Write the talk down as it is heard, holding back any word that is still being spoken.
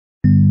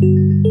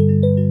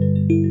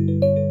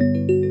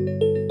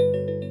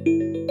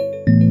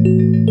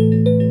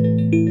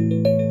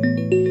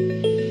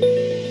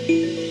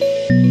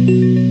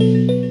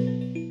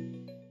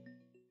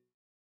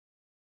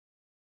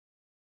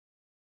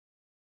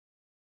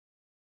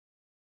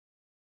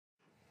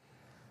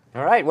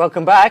All right,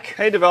 welcome back.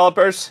 Hey,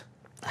 developers.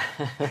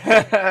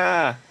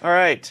 All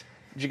right.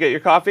 Did you get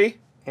your coffee?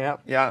 Yeah.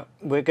 Yeah.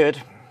 We're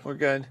good. We're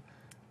good.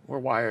 We're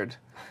wired.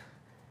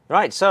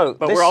 Right, so...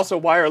 But we're also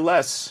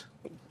wireless.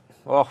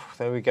 Oh,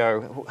 there we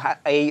go.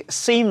 A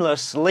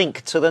seamless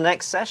link to the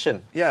next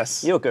session.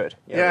 Yes. You're good.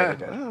 You're really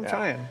good. Well, I'm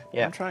trying.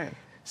 Yeah. I'm trying.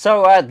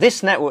 So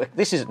this network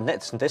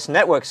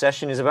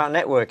session is about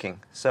networking.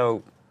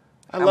 So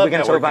we're going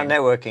to talk about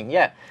networking.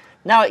 Yeah.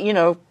 Now, you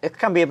know, it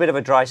can be a bit of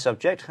a dry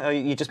subject.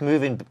 You're just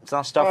moving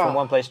stuff from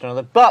one place to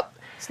another. But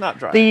it's not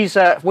dry. These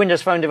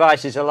Windows Phone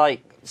devices are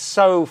like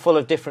so full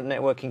of different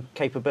networking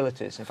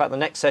capabilities. In fact, the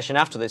next session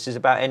after this is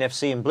about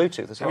NFC and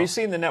Bluetooth as well. Have you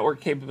seen the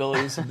network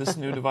capabilities of this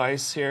new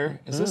device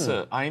here? Is this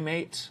an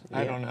iMate? Yeah.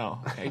 I don't know.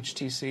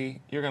 HTC.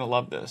 You're going to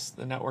love this.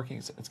 The networking,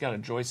 it's got a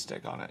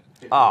joystick on it.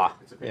 It's a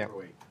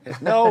paperweight.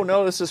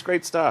 No, this is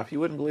great stuff. You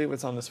wouldn't believe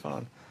what's on this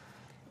phone.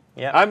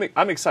 Yeah.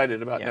 I'm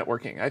excited about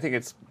networking. I think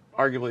it's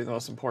arguably the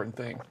most important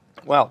thing.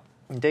 Well,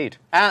 indeed.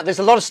 There's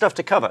a lot of stuff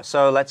to cover,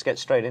 so let's get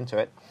straight into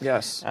it.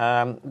 Yes.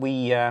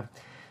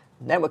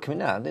 Network,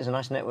 there's a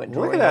nice network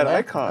drawing. Look at that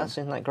icon.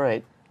 Isn't that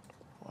great?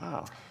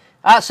 Wow.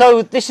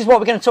 So this is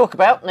what we're going to talk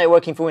about,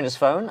 networking for Windows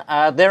Phone.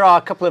 There are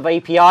a couple of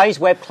APIs,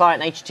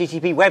 WebClient and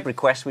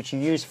HttpWebRequest, which you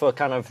use for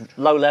kind of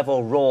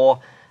low-level, raw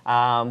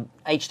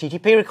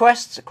HTTP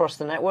requests across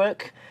the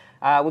network.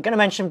 We're going to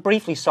mention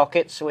briefly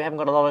sockets, so we haven't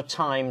got a lot of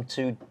time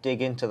to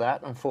dig into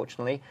that,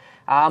 unfortunately.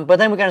 But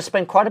then we're going to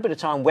spend quite a bit of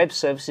time on web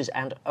services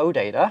and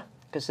OData,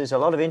 because there's a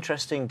lot of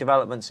interesting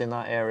developments in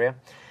that area.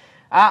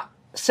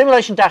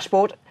 Simulation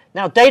dashboard.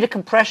 Now, data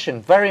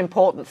compression, very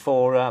important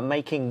for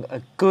making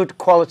a good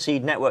quality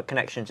network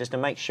connection, just to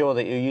make sure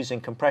that you're using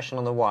compression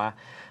on the wire.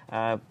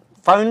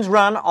 Phones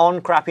run on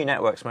crappy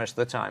networks most of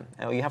the time.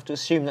 You have to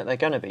assume that they're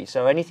going to be.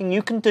 So anything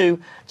you can do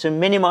to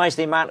minimize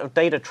the amount of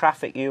data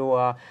traffic you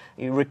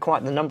require,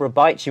 the number of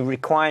bytes you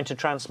require to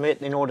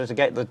transmit in order to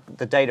get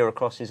the data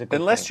across is a good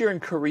thing. Unless you're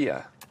in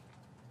Korea.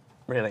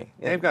 Really?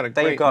 They've got a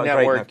great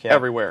network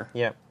everywhere.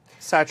 Yeah.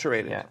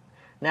 Saturated. Yeah.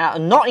 Now,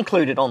 not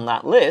included on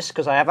that list,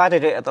 because I have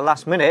added it at the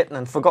last minute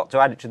and forgot to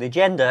add it to the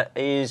agenda,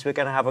 is we're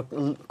going to have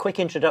a quick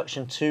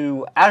introduction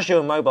to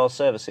Azure Mobile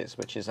Services,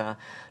 which is a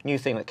new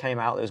thing that came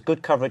out. There was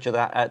good coverage of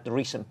that at the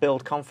recent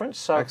Build conference.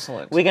 So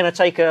excellent. We're going to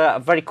take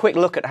a very quick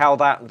look at how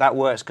that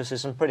works, because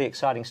there's some pretty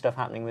exciting stuff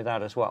happening with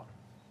that as well.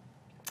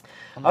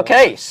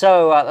 Okay,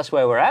 so that's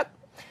where we're at.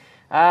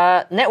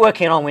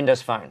 Networking on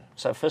Windows Phone.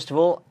 So first of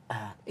all,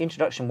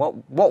 introduction,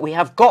 what we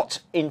have got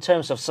in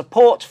terms of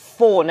support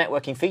for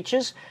networking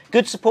features.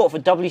 Good support for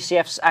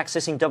WCFs,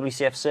 accessing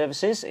WCF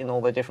services in all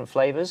their different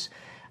flavors,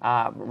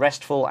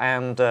 RESTful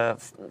and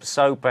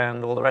SOAP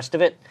and all the rest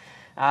of it.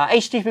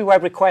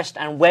 HttpWebRequest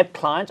and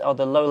WebClient are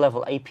the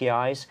low-level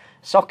APIs.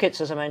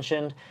 Sockets, as I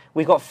mentioned.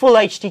 We've got full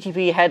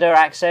HTTP header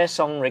access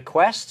on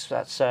requests.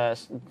 That's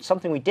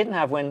something we didn't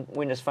have when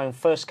Windows Phone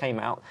first came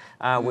out.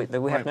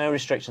 We have no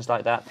restrictions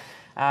like that.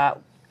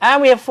 And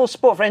we have full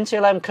support for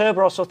NTLM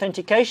Kerberos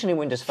authentication in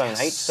Windows Phone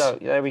 8. So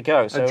there we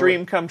go. So, a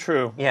dream come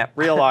true. Yeah.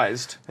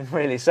 Realized.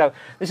 Really. So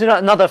this is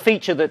another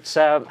feature that's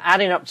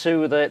adding up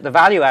to the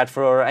value add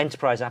for our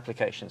enterprise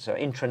applications. So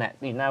intranet.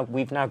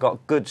 We've now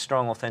got good,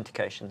 strong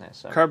authentication there.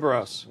 So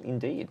Kerberos.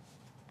 Indeed.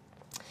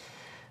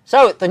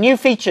 So the new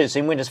features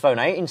in Windows Phone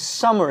 8. In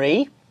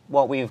summary,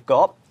 what we've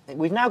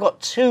now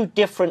got two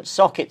different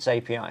sockets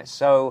APIs.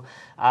 So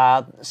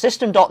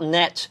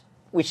system.net,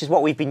 which is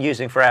what we've been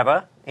using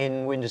forever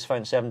in Windows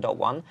Phone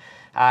 7.1,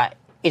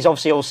 is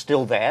obviously all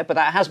still there, but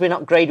that has been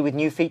upgraded with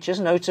new features,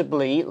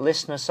 notably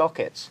listener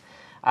sockets.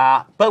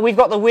 But we've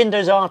got the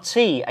Windows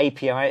RT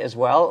API as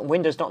well.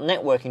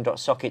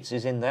 Windows.networking.sockets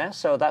is in there,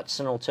 so that's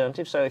an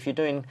alternative. So if you're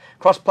doing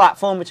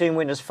cross-platform between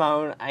Windows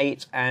Phone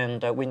 8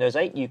 and Windows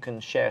 8, you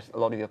can share a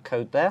lot of your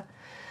code there.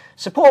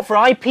 Support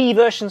for IP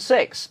version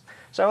 6.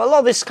 So a lot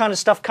of this kind of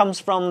stuff comes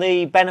from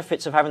the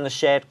benefits of having the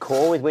shared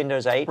core with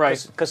Windows 8.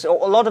 Right. Because a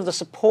lot of the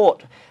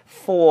support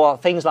for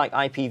things like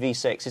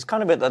IPv6 is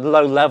kind of at the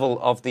low level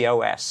of the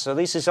OS. So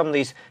these are some of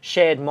these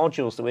shared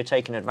modules that we're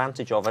taking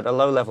advantage of at a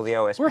low level of the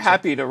OS. We're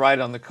happy to ride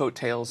on the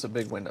coattails of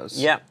big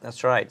Windows. Yeah,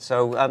 that's right.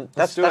 So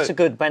that's a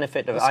good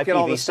benefit of IPv6. Let's get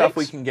all the stuff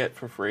we can get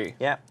for free.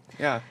 Yeah.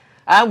 Yeah.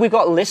 And we've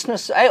got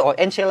listeners, or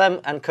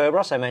NTLM and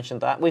Kerberos, I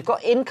mentioned that. We've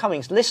got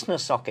incoming listener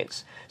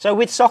sockets. So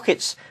with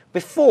sockets,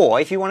 before,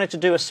 if you wanted to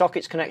do a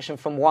sockets connection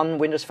from one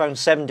Windows Phone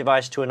 7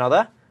 device to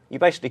another, you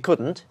basically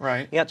couldn't.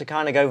 Right. You had to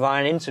kind of go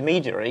via an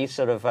intermediary,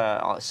 sort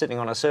of sitting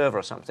on a server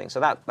or something. So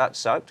that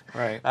sucked.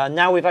 Right.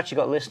 Now we've actually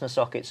got listener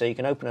sockets, so you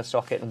can open a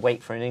socket and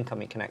wait for an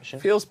incoming connection.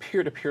 Feels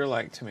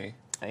peer-to-peer-like to me.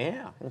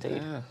 Yeah,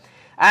 indeed. Yeah.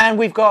 And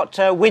we've got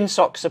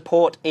WinSock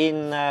support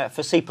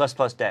for C++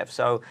 dev.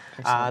 So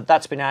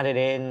that's been added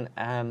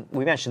in.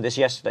 We mentioned this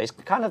yesterday. It's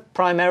kind of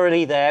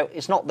primarily there.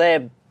 It's not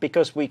there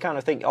because we kind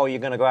of think, oh, you're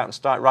going to go out and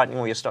start writing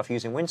all your stuff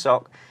using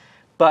WinSock.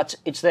 But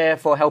it's there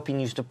for helping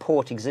you to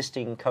port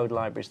existing code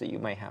libraries that you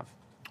may have.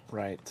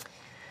 Right.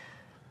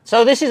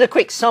 So this is a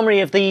quick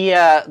summary of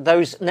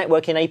those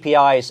networking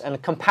APIs and a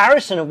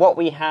comparison of what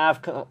we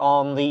have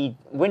on the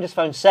Windows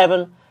Phone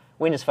 7,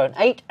 Windows Phone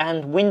 8,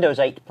 and Windows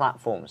 8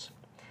 platforms.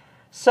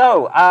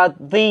 So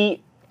the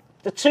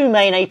two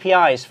main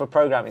APIs for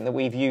programming that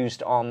we've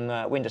used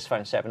on Windows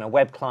Phone 7 are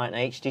WebClient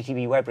and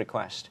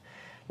HttpWebRequest.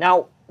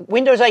 Now,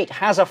 Windows 8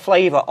 has a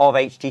flavor of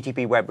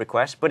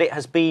HttpWebRequest, but it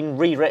has been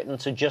rewritten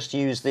to just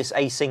use this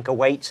async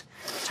await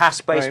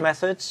task-based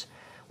methods.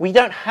 We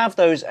don't have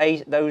those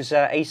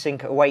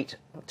async await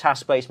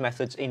task-based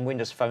methods in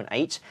Windows Phone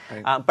 8,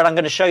 but I'm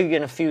going to show you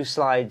in a few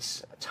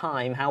slides'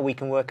 time how we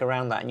can work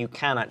around that, and you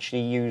can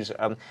actually use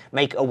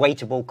make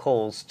awaitable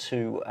calls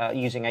to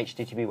using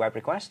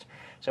HttpWebRequest.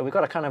 So we've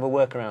got a kind of a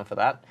workaround for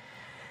that.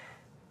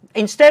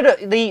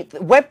 Instead, the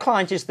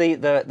WebClient is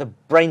the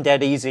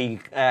brain-dead easy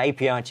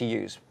API to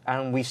use,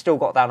 and we've still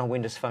got that on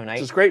Windows Phone 8.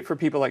 Which is great for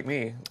people like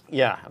me.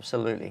 Yeah,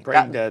 absolutely.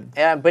 Brain-dead.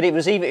 Yeah, but it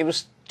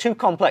was too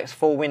complex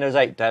for Windows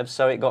 8 devs,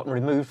 so it got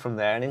removed from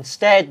there. And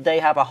instead, they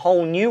have a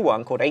whole new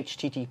one called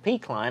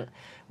HTTP Client,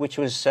 which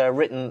was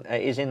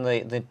is in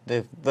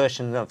the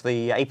version of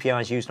the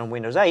APIs used on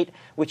Windows 8,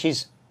 which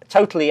is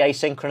totally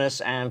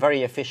asynchronous and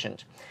very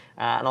efficient.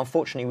 And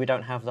unfortunately, we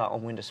don't have that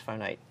on Windows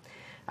Phone 8.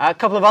 A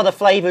couple of other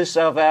flavors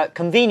of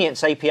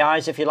convenience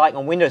APIs, if you like,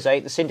 on Windows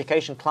 8, the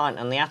syndication client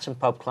and the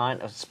AtomPub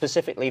client are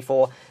specifically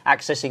for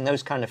accessing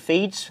those kind of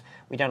feeds.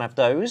 We don't have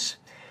those.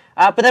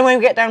 But then when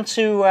we get down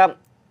to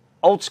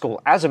old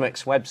school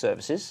Asimix web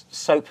services,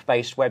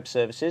 SOAP-based web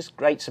services,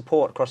 great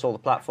support across all the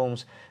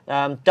platforms,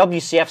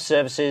 WCF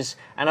services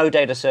and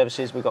OData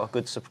services, we've got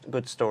a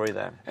good story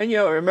there. And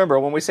remember,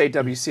 when we say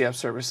WCF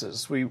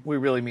services, we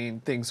really mean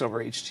things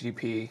over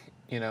HTTP.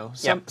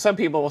 Some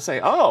people will say,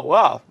 oh,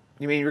 well,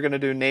 you mean you're going to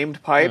do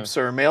named pipes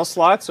or mail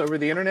slots over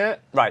the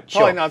internet? Right,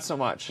 Probably not so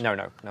much.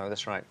 No,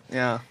 that's right.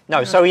 Yeah.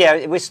 No, so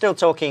yeah, we're still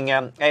talking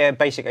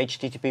basic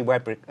HTTP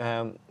web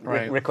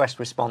request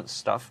response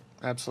stuff.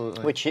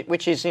 Absolutely.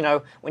 Which is,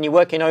 when you're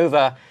working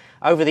over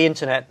the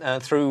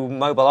internet through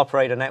mobile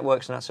operator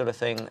networks and that sort of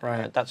thing,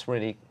 that's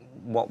really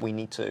what we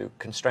need to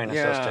constrain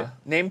ourselves to.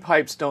 Named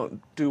pipes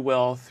don't do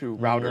well through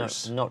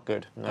routers. No, not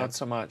good. No. Not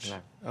so much.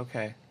 No.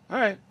 Okay. All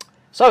right.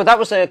 So that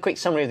was a quick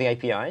summary of the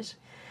APIs.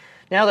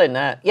 Now then,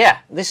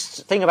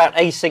 this thing about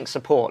async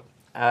support,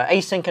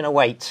 async and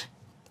await,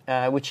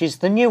 which is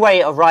the new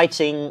way of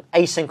writing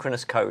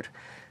asynchronous code.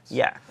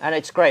 Yeah, and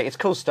it's great. It's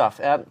cool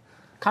stuff.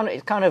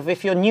 Kind of,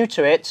 if you're new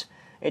to it,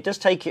 it does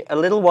take you a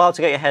little while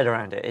to get your head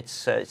around it.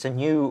 It's a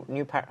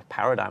new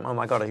paradigm. Oh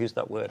my God, I used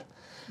that word.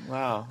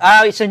 Wow.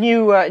 It's a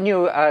new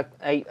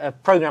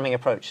programming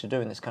approach to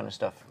doing this kind of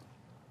stuff.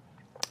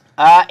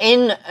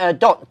 In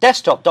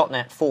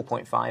desktop.NET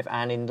 4.5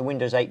 and in the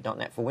Windows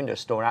 8.NET for Windows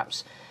Store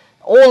apps,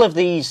 all of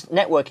these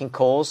networking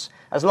calls,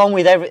 as long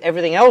with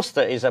everything else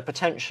that is a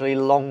potentially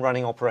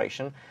long-running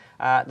operation,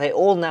 they're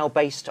all now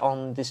based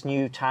on this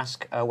new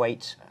task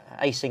await,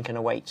 async and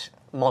await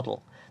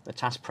model, the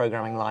task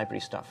programming library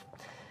stuff.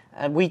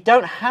 And we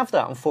don't have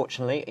that,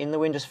 unfortunately, in the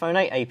Windows Phone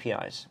 8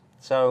 APIs.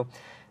 So,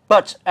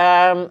 but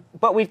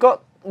we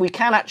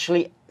can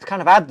actually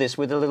kind of add this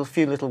with a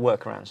few little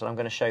workarounds, and I'm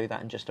going to show you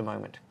that in just a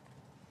moment.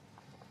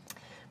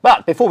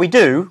 But before we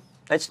do,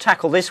 let's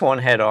tackle this one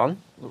head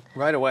on.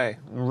 Right away.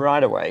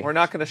 Right away. We're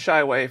not going to shy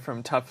away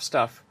from tough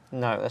stuff.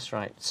 No, that's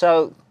right.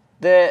 So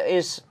there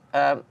is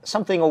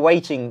something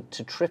awaiting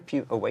to trip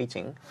you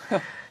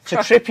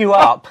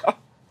up.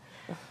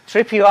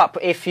 Trip you up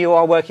if you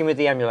are working with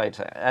the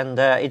emulator, and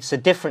it's a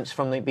difference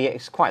from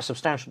it's quite a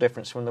substantial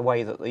difference from the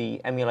way that the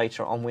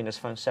emulator on Windows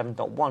Phone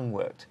 7.1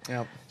 worked.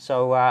 Yep.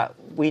 So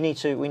we need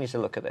to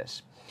look at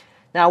this.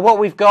 Now, what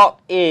we've got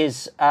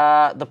is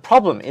the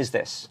problem is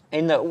this: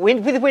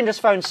 with Windows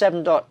Phone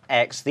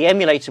 7.x, the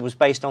emulator was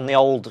based on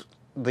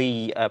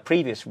the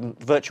previous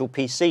virtual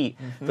PC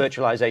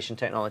virtualization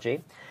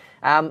technology.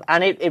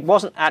 And it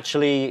wasn't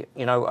actually,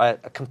 a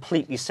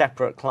completely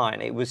separate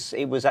client. It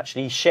was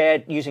actually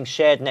using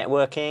shared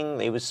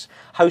networking. It was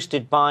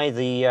hosted by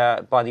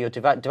your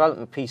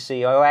development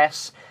PC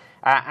OS,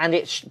 and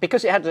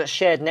because it had that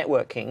shared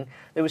networking,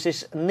 there was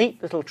this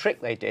neat little trick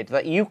they did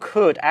that you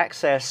could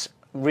access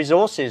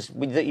resources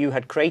that you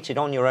had created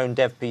on your own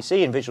dev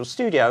PC in Visual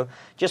Studio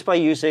just by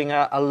using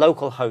a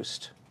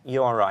localhost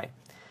URI.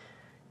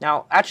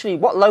 Now, actually,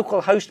 what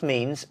localhost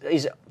means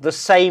is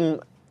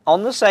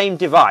on the same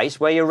device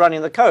where you're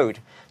running the code.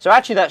 So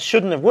actually that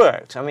shouldn't have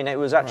worked. I mean, it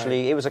was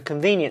a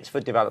convenience for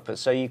developers,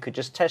 so you could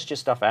just test your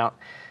stuff out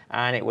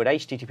and it would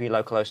HTTP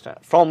localhost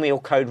from your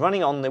code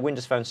running on the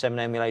Windows Phone 7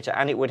 emulator,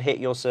 and it would hit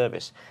your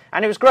service.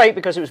 And it was great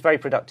because it was very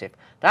productive.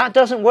 That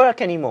doesn't work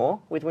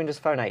anymore with Windows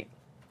Phone 8.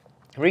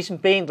 The reason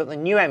being that the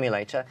new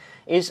emulator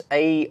is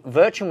a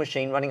virtual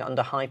machine running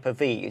under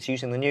Hyper-V. It's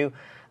using the newer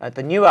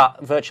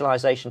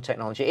virtualization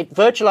technology. It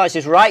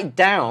virtualizes right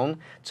down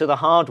to the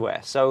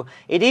hardware. So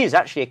it is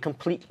actually a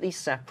completely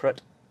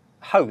separate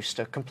host,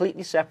 a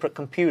completely separate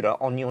computer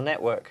on your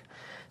network.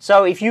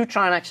 So if you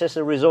try and access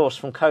a resource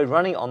from code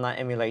running on that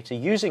emulator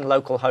using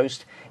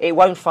localhost, it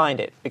won't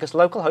find it, because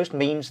localhost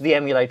means the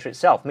emulator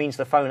itself, means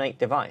the Phone 8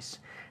 device.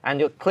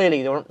 And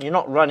you're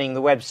not running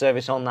the web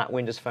service on that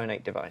Windows Phone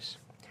 8 device.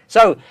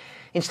 So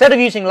instead of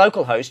using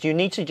localhost, you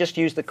need to just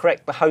use the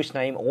host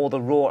name or the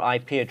raw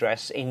IP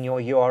address in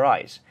your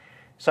URIs.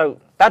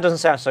 So that doesn't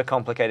sound so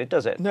complicated,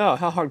 does it? No,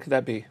 how hard could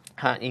that be?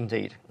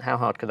 Indeed. How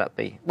hard could that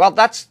be? Well,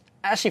 that's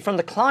actually from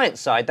the client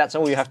side, that's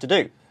all you have to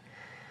do.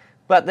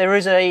 But there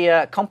is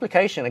a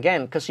complication,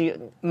 again, because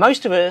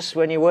most of us,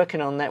 when you're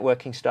working on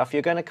networking stuff,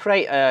 you're going to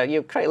create a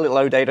little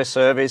OData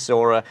service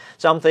or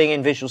something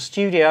in Visual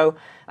Studio,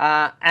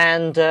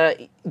 and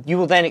you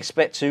will then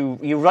expect to,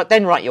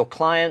 then write your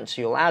client,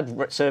 you'll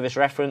add service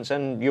reference,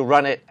 and you'll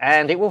run it,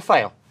 and it will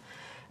fail.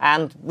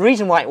 And the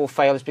reason why it will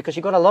fail is because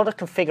you've got a lot of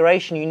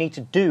configuration you need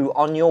to do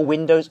on your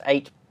Windows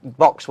 8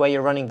 box where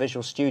you're running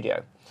Visual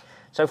Studio.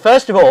 So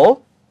first of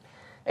all,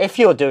 if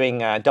you're doing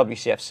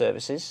WCF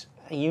services,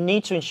 you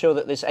need to ensure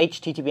that this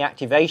HTTP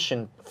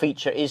activation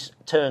feature is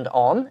turned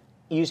on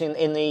using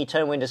in the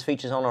Turn Windows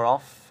Features On or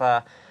Off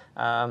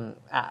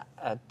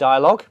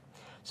dialog.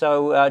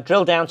 So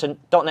drill down to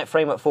 .NET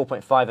Framework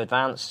 4.5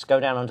 Advanced, go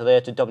down under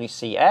there to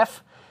WCF,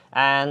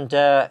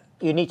 and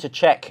you need to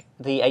check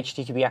the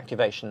HTTP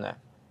activation there.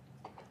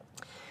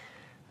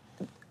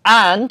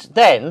 And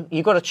then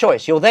you've got a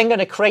choice. You're then going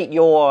to create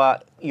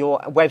your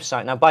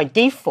website. Now, by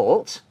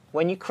default,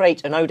 when you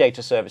create an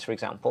OData service, for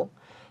example,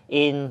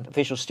 in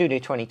Visual Studio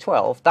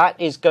 2012, that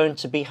is going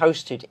to be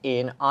hosted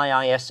in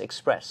IIS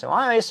Express. So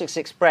IIS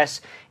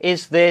Express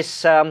is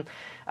this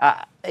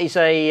is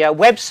a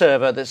web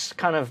server that's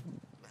kind of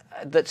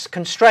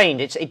constrained.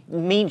 It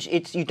means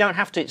you don't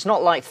have to. It's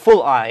not like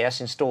full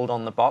IIS installed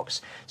on the box,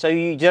 so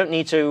you don't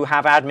need to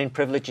have admin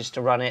privileges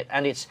to run it.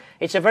 And it's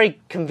a very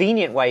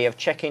convenient way of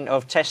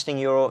testing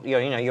your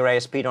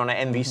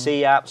ASP.NET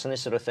MVC apps and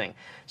this sort of thing.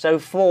 So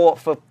for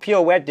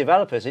pure web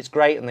developers, it's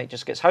great, and it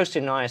just gets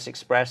hosted in IIS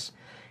Express.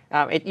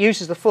 It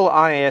uses the full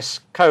IIS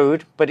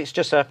code, but it's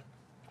just a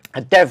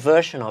dev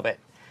version of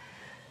it.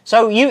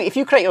 So if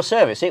you create your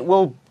service, it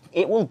will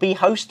be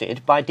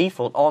hosted by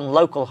default on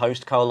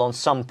localhost :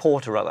 some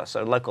port or other,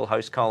 so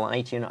localhost :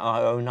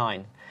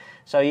 1809.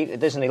 So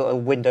there's a little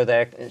window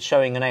there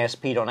showing an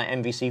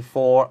ASP.NET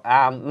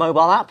MVC4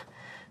 mobile app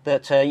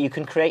that you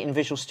can create in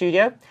Visual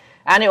Studio,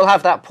 and it will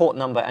have that port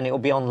number, and it will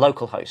be on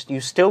localhost. You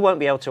still won't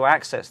be able to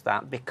access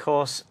that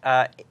because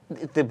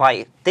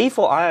by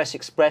default IIS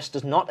Express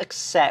does not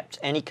accept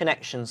any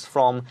connections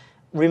from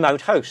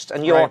remote hosts,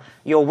 and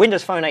your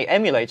Windows Phone 8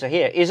 emulator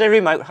here is a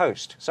remote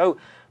host. So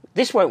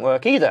this won't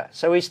work either.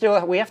 So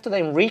we have to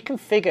then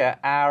reconfigure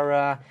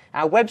our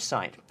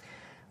website,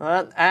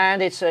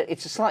 and it's a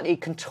slightly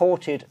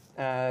contorted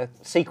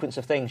sequence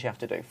of things you have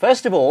to do.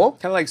 First of all,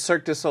 kind of like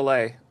Cirque du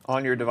Soleil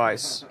on your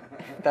device,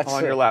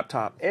 on your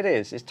laptop. It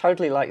is. It's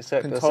totally like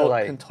Cirque du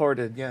Soleil.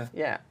 Contorted, yeah.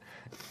 Yeah.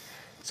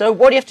 So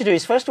what you have to do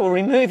is first of all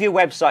remove your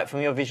website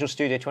from your Visual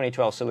Studio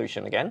 2012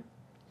 solution again.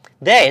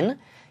 Then,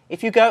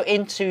 if you go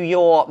into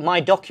your My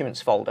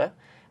Documents folder,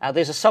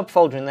 there's a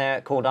subfolder in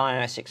there called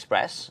IIS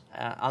Express.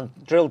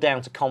 Drill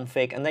down to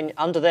config, and then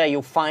under there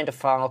you'll find a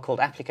file called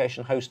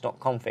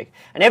applicationhost.config.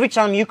 And every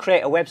time you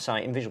create a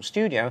website in Visual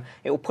Studio,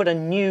 it will put a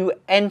new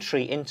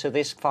entry into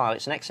this file.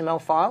 It's an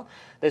XML file.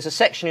 There's a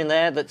section in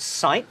there that's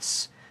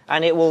sites,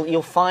 and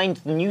you'll find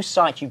the new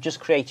site you've just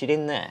created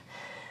in there.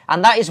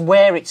 And that is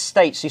where it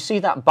states, you see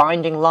that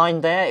binding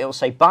line there? It will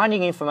say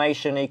binding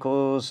information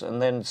equals,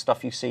 and then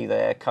stuff you see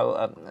there,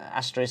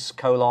 asterisk,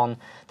 colon,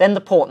 then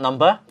the port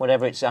number,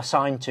 whatever it's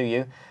assigned to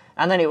you,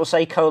 and then it will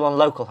say colon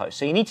localhost.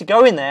 So you need to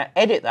go in there,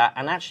 edit that,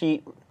 and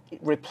actually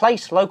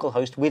replace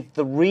localhost with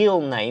the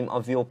real name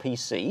of your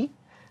PC,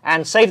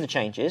 and save the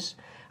changes.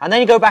 And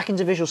then you go back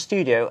into Visual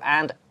Studio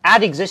and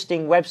add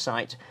existing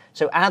website,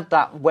 so add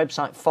that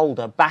website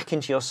folder back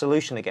into your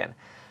solution again.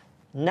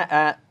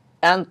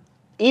 And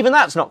even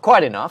that's not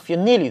quite enough, you're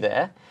nearly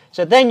there.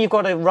 So then you've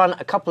got to run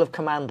a couple of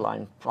command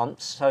line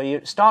prompts. So you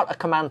start a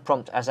command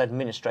prompt as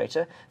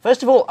administrator.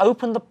 First of all,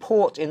 open the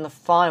port in the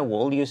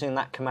firewall using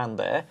that command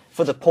there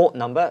for the port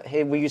number.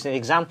 Here we're using an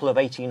example of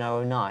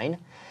 18009.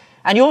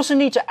 And you also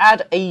need to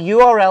add a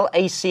URL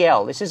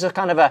ACL. This is a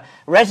kind of a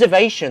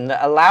reservation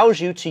that allows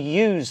you to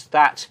use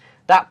that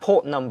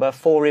port number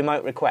for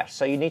remote requests.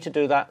 So you need to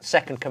do that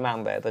second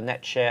command there, the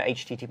netshare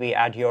http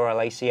add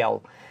URL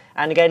ACL.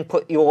 And again,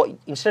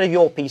 instead of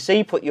your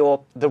PC, put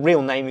the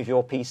real name of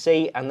your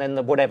PC and then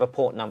the whatever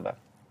port number.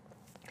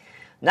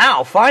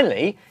 Now,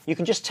 finally, you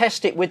can just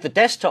test it with the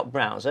desktop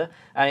browser,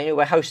 and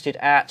we're hosted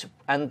at,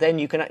 and then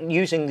you can,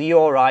 using the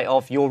URI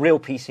of your real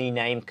PC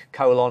name,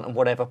 colon, and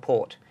whatever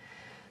port.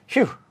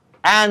 Phew.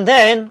 And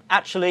then,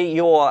 actually,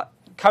 your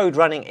code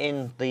running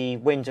in the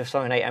Windows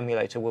Phone 8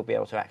 emulator will be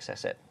able to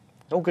access it.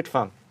 All good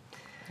fun.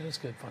 It is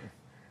good fun.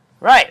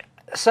 Right,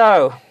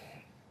 so,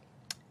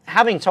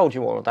 having told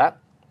you all of that,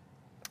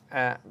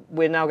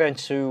 we're now going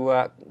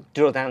to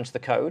drill down to the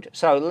code.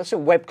 So let's do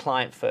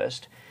WebClient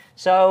first.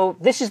 So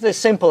this is the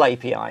simple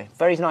API,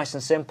 very nice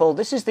and simple.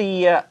 This is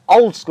the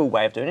old school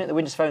way of doing it, the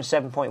Windows Phone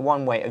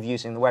 7.1 way of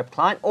using the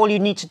WebClient. All you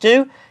need to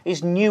do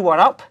is new one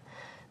up.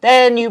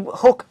 Then you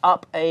hook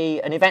up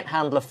an event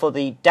handler for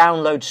the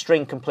download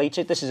string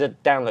completed. This is a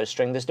download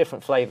string. There's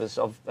different flavors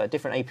of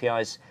different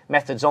APIs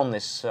methods on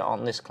this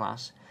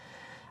class.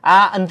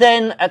 And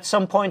then at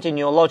some point in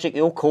your logic,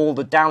 you'll call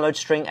the download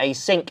string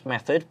async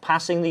method,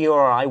 passing the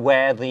URI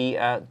where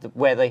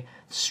the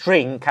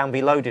string can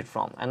be loaded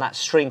from. And that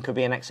string could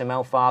be an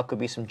XML file, could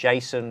be some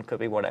JSON, could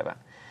be whatever.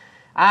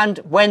 And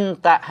when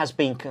that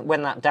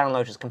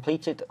download is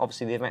completed,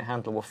 obviously the event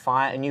handler will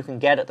fire, and you can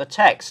get at the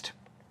text.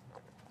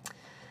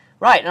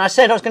 Right, and I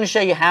said I was going to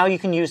show you how you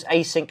can use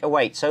async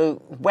await.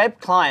 So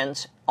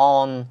WebClient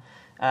on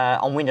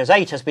Windows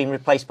 8 has been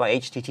replaced by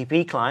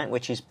HTTP client,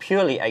 which is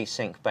purely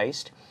async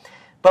based.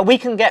 But we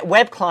can get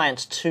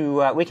WebClient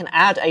to, we can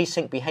add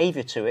async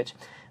behavior to it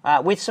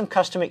with some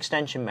custom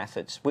extension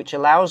methods, which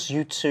allows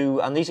you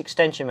to, and these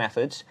extension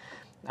methods,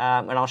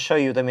 and I'll show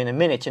you them in a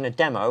minute in a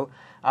demo,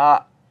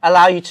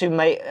 allow you to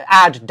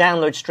add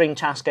download string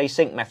task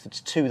async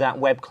methods to that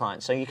web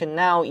client. So you can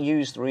now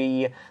use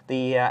the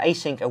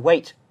async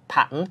await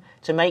pattern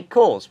to make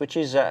calls, which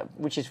is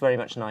very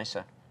much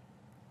nicer.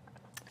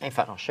 In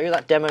fact, I'll show you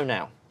that demo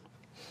now.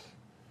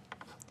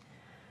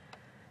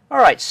 All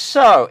right,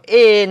 so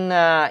in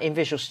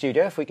Visual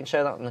Studio, if we can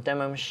show that on the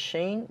demo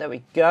machine, there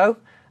we go.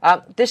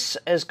 This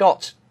has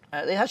got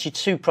there's actually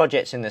two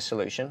projects in this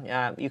solution.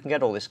 You can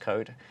get all this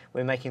code.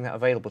 We're making that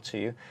available to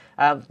you.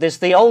 There's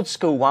the old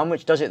school one,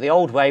 which does it the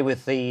old way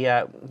with the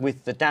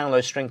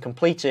download string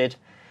completed,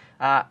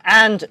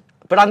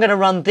 but I'm going to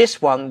run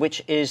this one,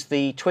 which is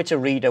the Twitter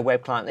Reader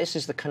web client. This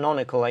is the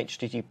canonical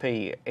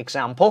HTTP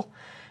example,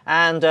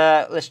 and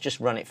let's just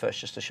run it first,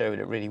 just to show you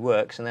that it really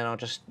works, and then I'll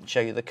just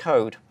show you the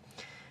code.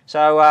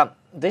 So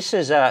this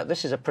is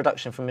a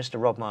production from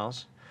Mr. Rob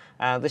Miles.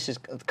 This is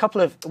a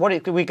couple of what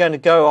we're going to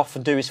go off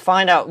and do is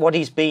find out what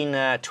he's been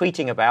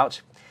tweeting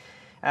about,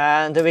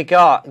 and there we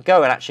go.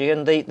 Actually,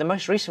 and the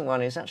most recent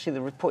one is actually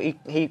the report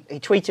he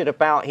tweeted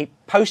about. He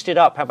posted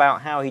up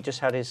about how he just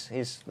had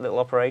his little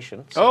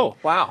operation. So, oh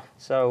wow!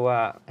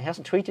 So he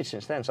hasn't tweeted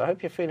since then. So I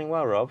hope you're feeling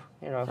well, Rob.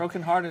 You know,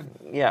 broken-hearted.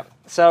 Yeah.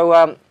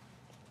 So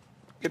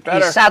get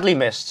better. He's sadly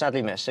missed.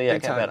 So yeah,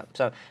 Big get time. better.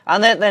 So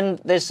and then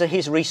there's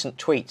his recent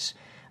tweets.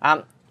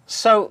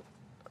 So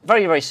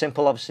very, very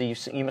simple. Obviously,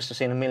 you must have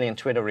seen a million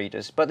Twitter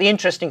readers. But the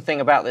interesting thing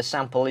about this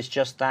sample is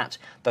just that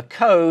the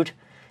code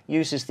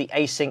uses the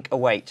async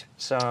await.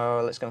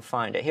 So let's go and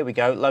find it. Here we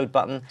go, load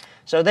button.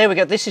 So there we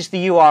go. This is the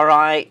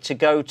URI to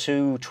go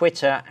to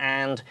Twitter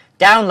and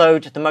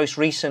download the most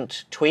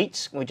recent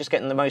tweets. We're just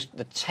getting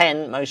the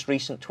 10 most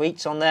recent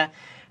tweets on there.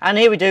 And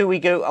here we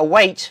go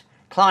await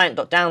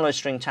client.download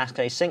string task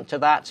async to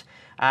that.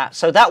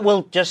 So that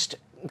will just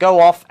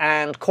go off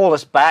and call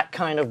us back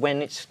kind of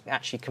when it's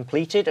actually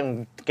completed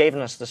and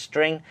given us the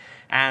string,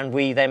 and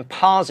we then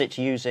parse it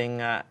using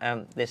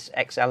this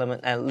X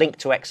element link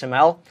to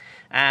XML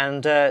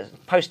and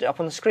post it up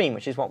on the screen,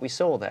 which is what we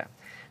saw there.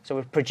 So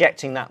we're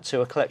projecting that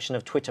to a collection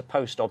of Twitter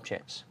post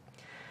objects.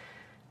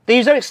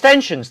 These are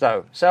extensions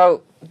though,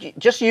 so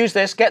just use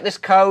this, get this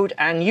code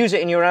and use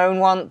it in your own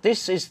one.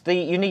 This is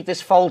you need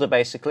this folder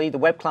basically, the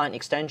web client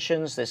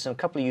extensions. There's a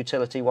couple of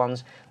utility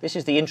ones. This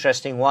is the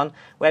interesting one,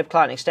 web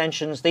client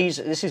extensions.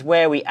 This is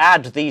where we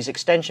add these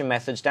extension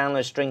methods,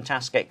 download string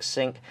task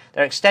async.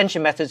 They're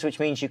extension methods, which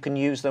means you can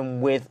use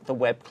them with the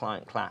web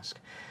client class.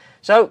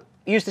 So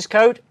use this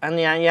code and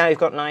yeah, you've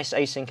got nice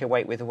async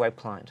await with the web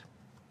client.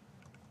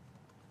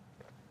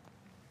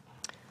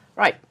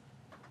 Right,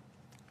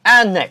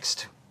 and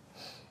next.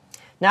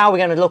 Now we're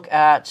going to look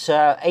at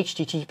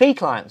HTTP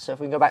clients. So if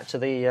we can go back to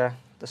the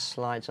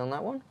slides on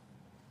that one.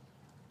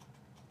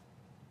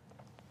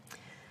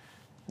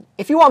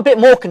 If you want a bit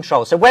more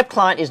control, so web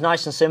client is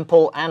nice and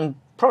simple and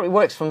probably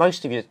works for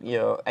most of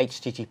your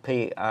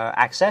HTTP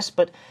access,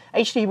 but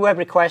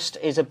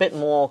HttpWebRequest is a bit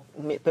more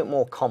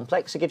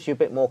complex. It gives you a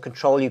bit more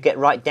control. You get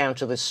right down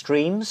to the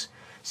streams.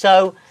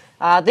 So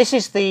this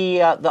is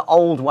the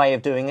old way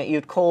of doing it.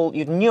 You'd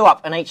new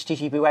up an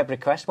HTTP web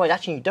request. Well,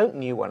 actually, you don't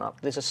new one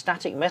up. There's a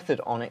static method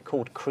on it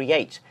called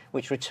create,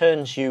 which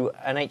returns you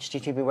an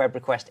HTTP web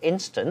request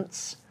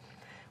instance.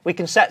 We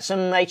can set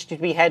some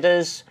HTTP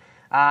headers,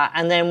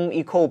 and then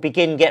you call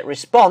begin get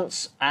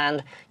response,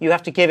 and you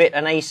have to give it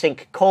an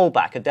async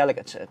callback, a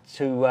delegate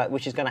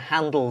which is going to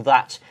handle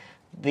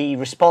the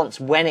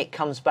response when it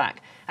comes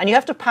back. And you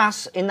have to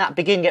pass, in that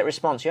begin get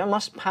response, you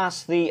must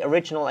pass the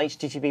original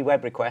HTTP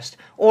web request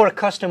or a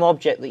custom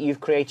object that you've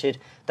created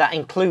that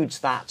includes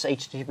that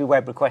HTTP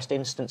web request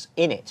instance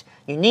in it.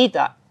 You need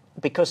that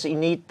because you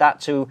need that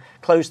to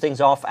close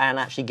things off and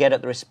actually get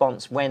at the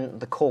response when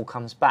the call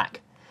comes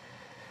back.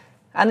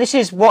 And this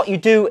is what you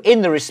do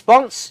in the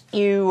response.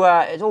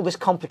 It's all this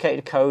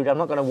complicated code. I'm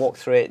not going to walk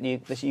through it.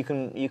 You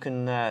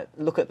can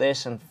look at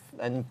this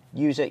and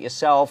use it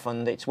yourself,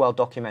 and it's well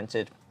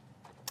documented.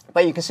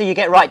 But you can see you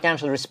get right down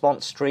to the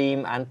response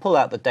stream and pull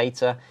out the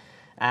data,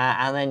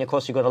 and then of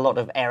course you've got a lot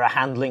of error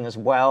handling as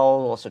well,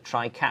 also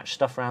try catch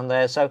stuff around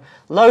there. So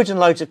loads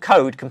and loads of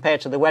code compared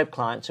to the web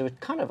client to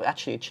kind of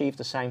actually achieve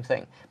the same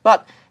thing.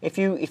 But if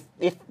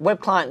web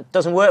client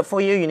doesn't work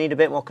for you, you need a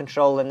bit more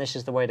control, then this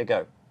is the way to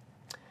go.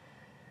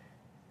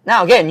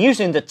 Now again,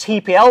 using the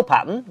TPL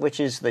pattern, which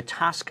is the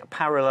Task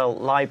Parallel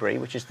Library,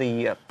 which is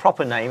the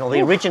proper name or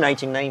the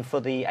originating name for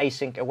the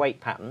async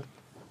await pattern.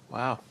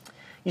 Wow.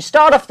 You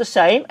start off the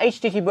same,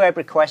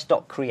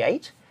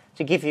 HttpWebRequest.create,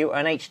 to give you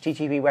an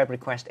HTTP web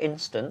request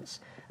instance.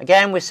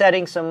 Again, we're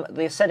setting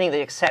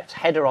the accept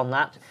header on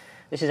that.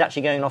 This is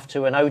actually going off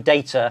to an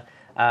OData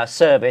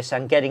service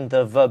and getting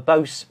the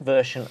verbose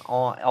version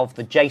of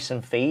the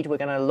JSON feed. We're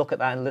going to look at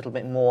that a little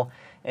bit more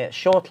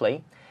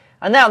shortly.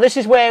 And now this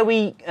is where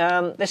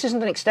this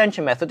isn't an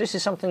extension method. This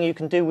is something you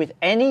can do with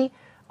any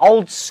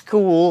old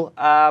school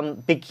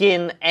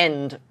begin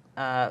end.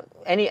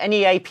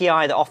 Any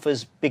API that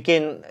offers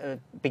begin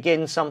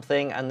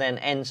something and then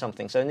end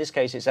something. So in this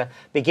case, it's a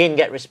begin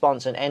get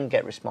response and end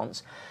get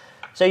response.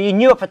 So you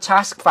new up a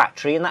task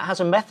factory, and that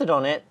has a method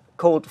on it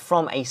called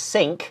from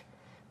async,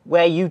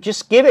 where you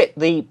just give it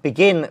the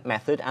begin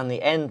method and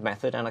the end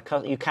method, and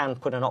you can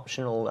put an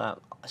optional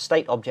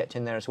state object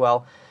in there as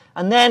well.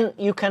 And then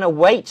you can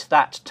await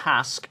that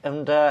task,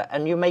 and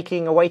you're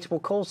making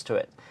awaitable calls to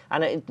it.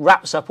 And it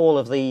wraps up all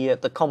of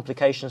the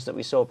complications that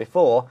we saw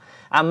before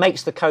and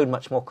makes the code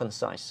much more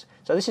concise.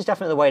 So this is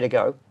definitely the way to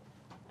go.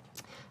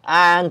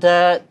 And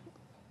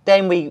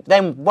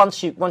then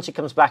once it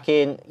comes back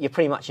in, you're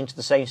pretty much into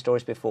the same story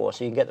as before.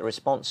 So you can get the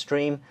response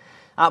stream,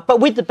 but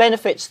with the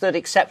benefits that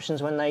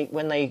exceptions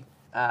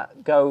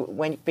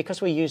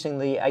because we're using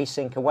the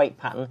async await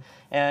pattern,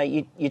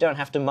 you don't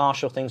have to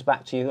marshal things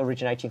back to your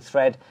originating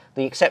thread.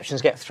 The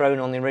exceptions get thrown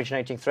on the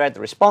originating thread. The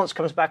response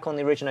comes back on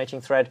the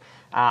originating thread,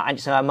 and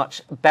it's a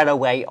much better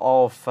way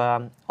of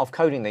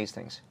coding these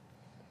things.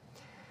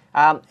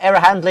 Error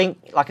handling,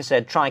 like I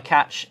said, try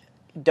catch.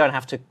 You don't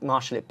have to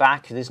marshal it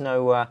back. There's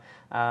no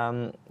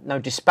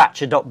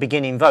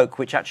dispatcher.begin invoke,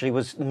 which actually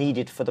was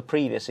needed for the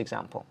previous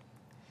example.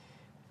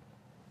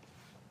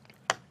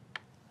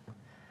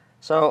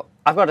 So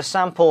I've got a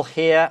sample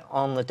here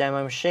on the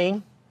demo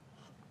machine.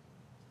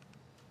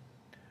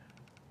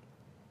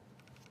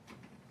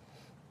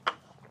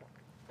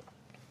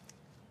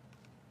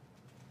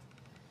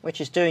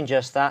 Which is doing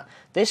just that.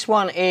 This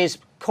one is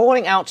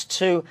calling out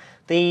to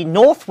the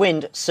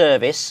Northwind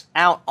service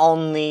out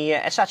on the,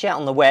 it's actually out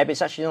on the web,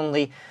 it's actually on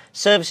the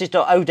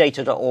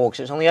services.odata.org,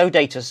 so it's on the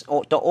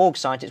odata.org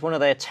site. It's one of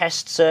their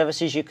test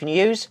services you can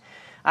use.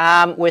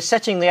 We're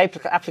setting the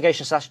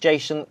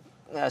application/JSON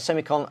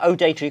semicolon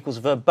OData equals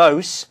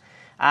verbose,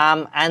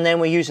 and then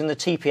we're using the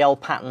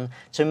TPL pattern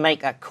to make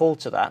that call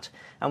to that.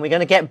 And we're going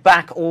to get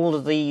back all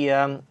of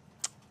the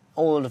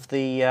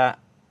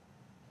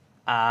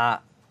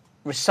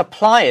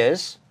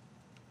suppliers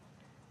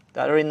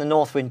that are in the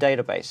Northwind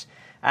database.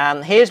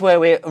 And here's where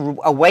we're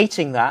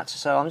awaiting that.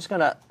 So I'm just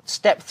going to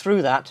step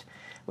through that.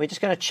 We're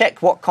just going to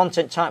check what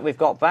content type we've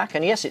got back.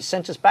 And yes, it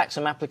sent us back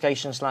some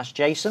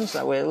application/JSON,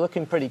 so we're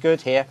looking pretty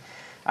good here.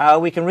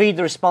 We can read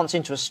the response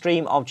into a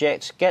stream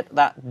object, get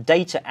that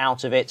data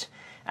out of it,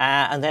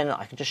 and then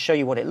I can just show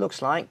you what it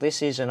looks like.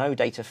 This is an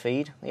OData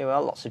feed. Here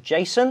are lots of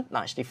JSON,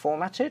 nicely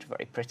formatted,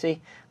 very pretty.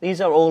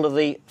 These are all of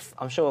the,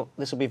 I'm sure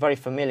this will be very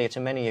familiar to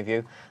many of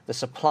you, the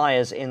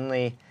suppliers in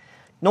the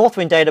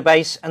Northwind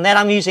database. And then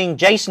I'm using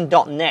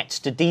JSON.net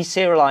to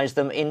deserialize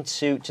them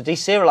to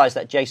deserialize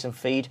that JSON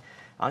feed.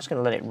 I'm just going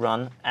to let it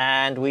run,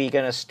 and we're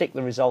going to stick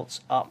the results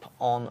up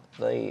on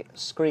the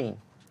screen.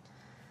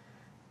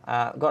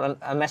 Got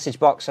a message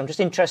box. I'm just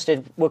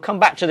interested, we'll come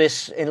back to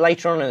this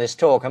later on in this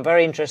talk. I'm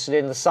very interested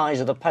in the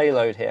size of the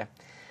payload here.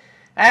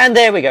 And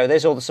there we go,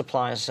 there's all the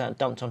suppliers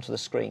dumped onto the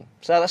screen.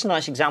 So that's a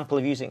nice example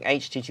of using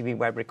HTTP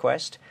web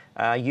request,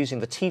 using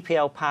the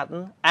TPL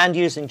pattern, and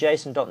using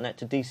JSON.net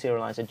to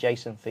deserialize a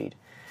JSON feed.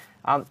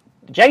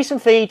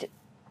 JSON feed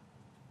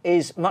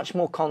is much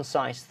more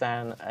concise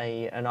than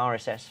an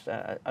RSS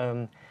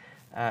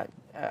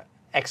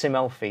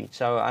XML feed.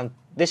 So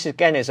this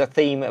again is a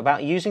theme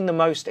about using the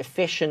most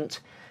efficient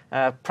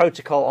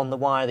protocol on the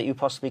wire that you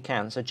possibly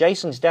can. So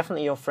JSON is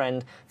definitely your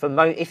friend.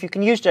 If you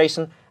can use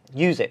JSON,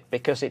 use it,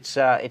 because it's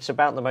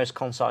about the most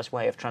concise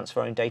way of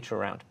transferring data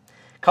around.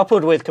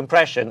 Coupled with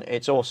compression,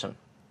 it's awesome.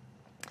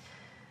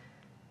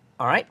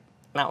 All right,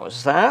 that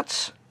was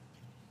that.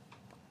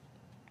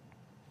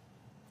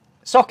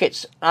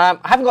 Sockets. I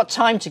haven't got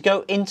time to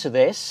go into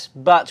this,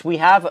 but we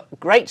have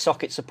great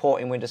socket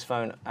support in Windows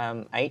Phone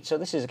 8. So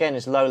this is again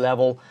is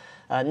low-level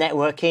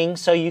networking.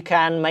 So you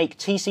can make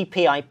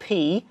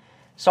TCP/IP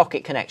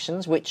socket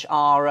connections, which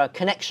are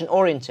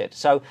connection-oriented.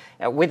 So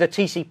with a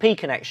TCP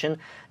connection,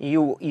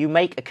 you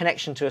make a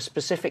connection to a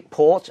specific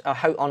port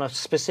on a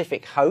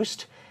specific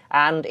host,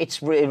 and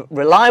it's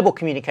reliable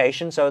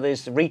communication. So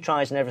there's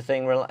retries and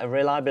everything,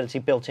 reliability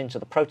built into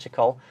the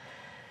protocol.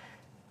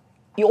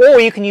 Or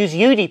you can use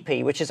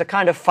UDP, which is a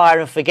kind of fire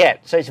and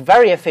forget. So it's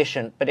very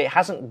efficient, but it's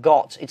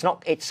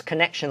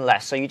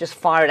connectionless. So you just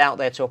fire it out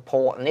there to a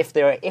port, and if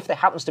there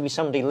happens to be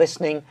somebody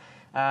listening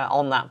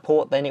on that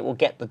port, then it will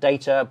get the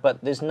data. But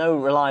there's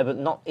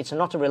no it's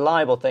not a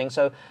reliable thing.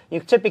 So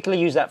you typically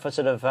use that for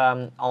sort of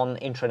on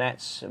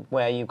intranets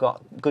where you've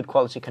got good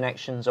quality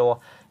connections, or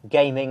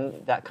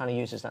gaming that kind of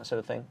uses that sort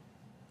of thing.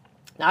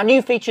 Now,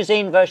 new features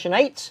in version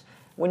 8.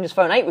 Windows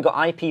Phone 8, we've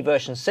got IP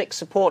version 6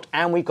 support,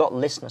 and we've got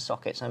listener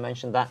sockets. I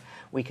mentioned that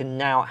we can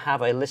now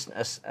have a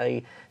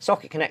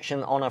socket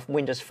connection on a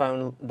Windows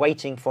Phone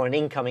waiting for an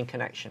incoming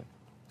connection.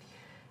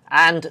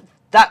 And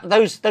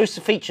those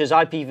features,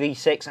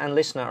 IPv6 and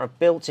Listener, are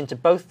built into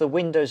both the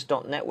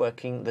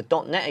Windows.networking,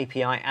 the .NET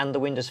API, and the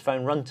Windows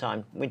Phone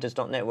runtime,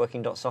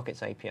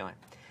 Windows.networking.sockets API.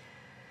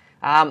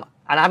 And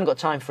I haven't got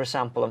time for a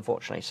sample,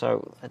 unfortunately,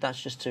 so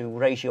that's just to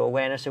raise your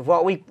awareness of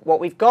what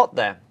we've got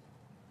there.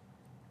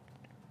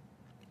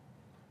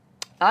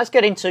 Now let's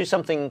get into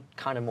something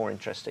kind of more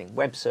interesting,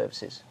 web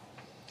services.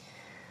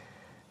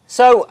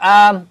 So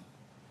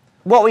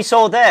what we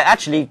saw there,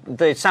 actually,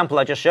 the sample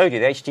I just showed you,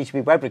 the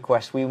HTTP web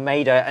request, we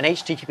made an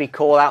HTTP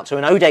call out to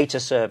an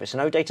OData service. An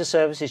OData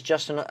service is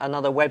just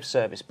another web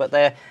service, but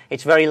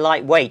it's very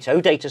lightweight.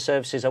 OData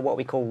services are what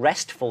we call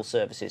RESTful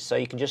services, so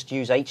you can just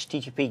use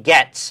HTTP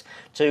GETs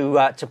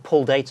to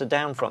pull data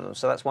down from them.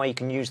 So that's why you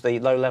can use the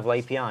low-level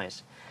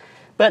APIs.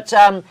 But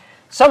some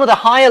of the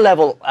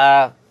higher-level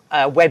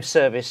web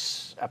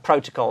service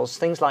protocols,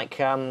 things like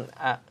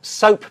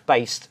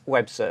SOAP-based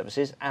web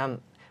services,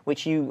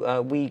 which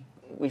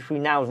we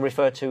now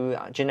refer to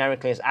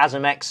generically as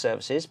ASMX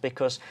services,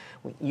 because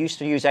we used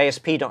to use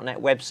ASP.NET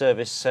Web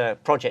Service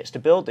projects to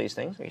build these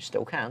things. We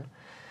still can,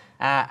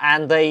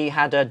 and they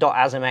had a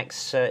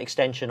 .asmx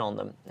extension on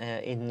them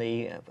in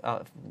the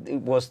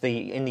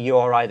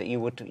URI that you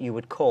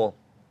would call.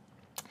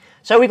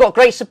 So we've got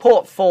great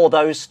support for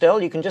those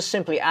still. You can just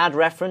simply add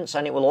reference,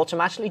 and it will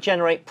automatically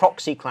generate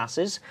proxy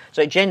classes.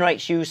 So it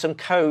generates you some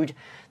code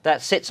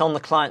that sits on the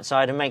client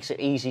side and makes it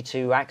easy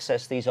to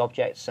access these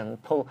objects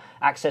and pull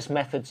access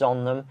methods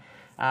on them.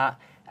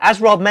 As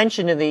Rob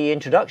mentioned in the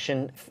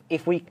introduction,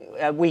 if we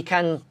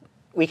can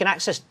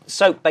access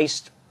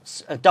SOAP-based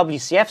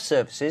WCF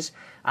services,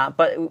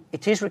 but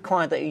it is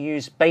required that you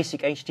use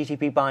basic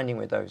HTTP binding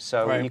with those.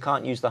 So you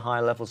can't use the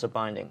higher levels of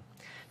binding.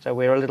 So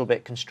we're a little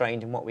bit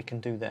constrained in what we can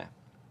do there.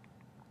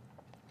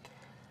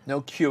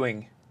 No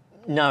queuing.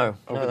 No,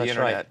 over the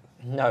internet.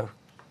 Right. No.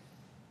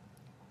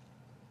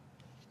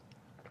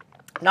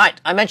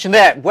 Right, I mentioned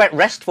there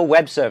RESTful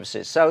web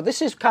services. So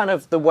this is kind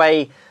of the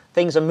way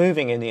things are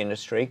moving in the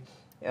industry.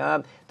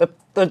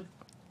 The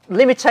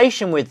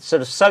limitation with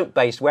sort of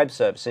SOAP-based web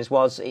services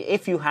was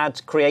if you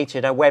had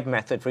created a web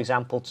method, for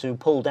example, to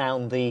pull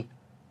down the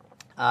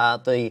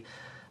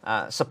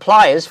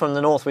suppliers from the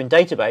Northwind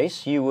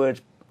database, you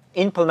would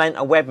implement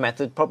a web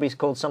method, probably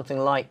called something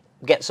like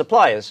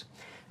getSuppliers.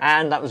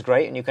 And that was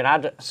great, and you could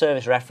add a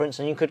service reference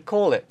and you could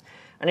call it.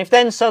 And if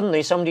then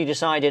suddenly somebody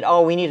decided,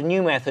 oh, we need a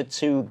new method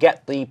to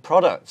get the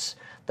products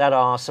that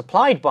are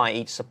supplied by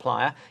each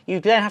supplier, you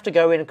then have to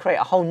go in and create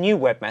a whole new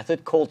web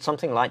method called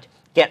something like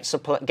get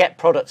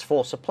products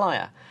for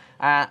supplier.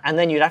 And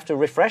then you'd have to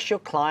refresh your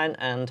client,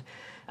 and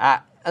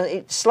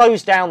it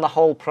slows down the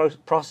whole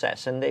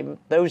process. And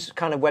those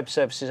kind of web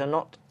services are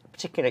not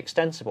particularly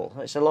extensible.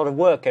 It's a lot of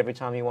work every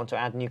time you want to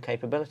add new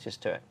capabilities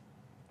to it.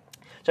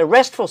 So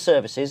RESTful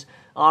services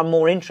are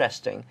more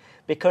interesting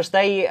because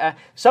they,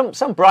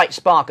 some bright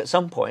spark at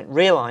some point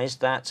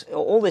realized that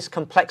all this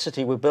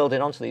complexity we're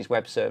building onto these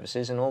web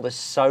services and all this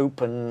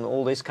SOAP and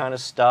all this kind of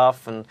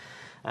stuff, and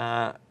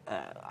I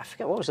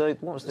forget what was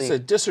the. So a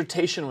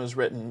dissertation was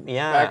written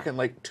back in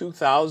like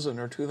 2000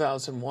 or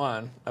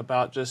 2001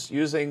 about just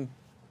using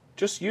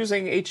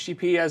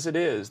HTTP as it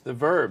is, the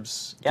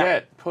verbs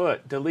get,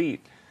 put,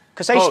 delete.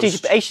 Because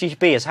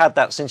HTTP has had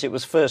that since it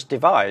was first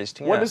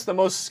devised. What is the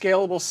most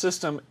scalable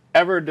system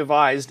ever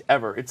devised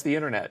ever? It's the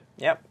internet.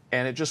 Yep.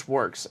 And it just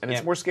works. And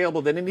it's more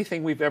scalable than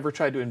anything we've ever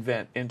tried to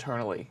invent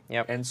internally.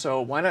 Yep. And so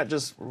why not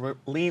just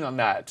lean on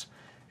that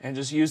and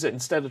just use it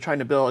instead of trying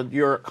to build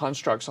your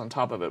constructs on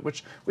top of it,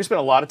 which we spent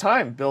a lot of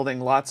time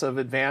building lots of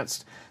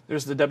advanced.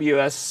 There's the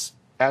WS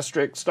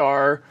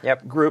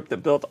 ** group that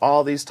built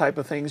all these type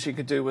of things you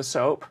could do with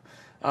SOAP,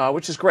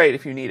 which is great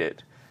if you need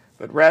it.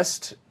 But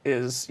REST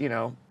is,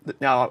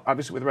 now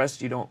obviously with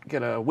REST you don't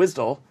get a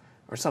WSDL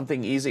or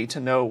something easy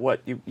to know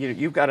what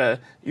you've got to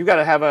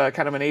have a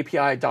kind of an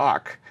API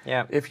doc,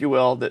 if you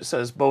will, that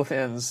says both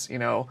ends.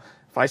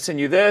 If I send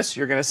you this,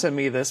 you're going to send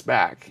me this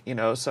back.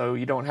 So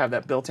you don't have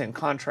that built-in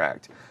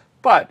contract.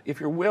 But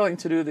if you're willing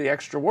to do the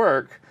extra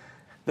work,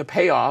 the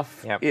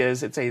payoff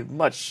is it's a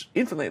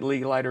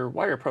infinitely lighter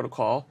wire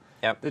protocol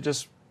that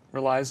just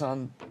relies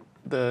on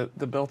the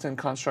built-in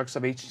constructs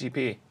of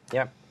HTTP.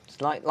 Yep, it's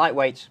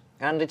lightweight.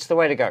 And it's the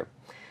way to go.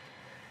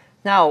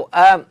 Now,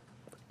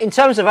 in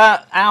terms of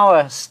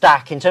our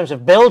stack, in terms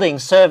of building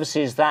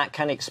services that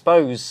can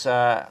expose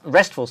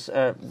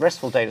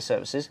RESTful data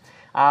services,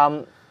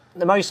 the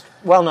most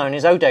well-known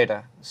is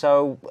OData.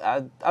 So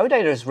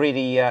OData is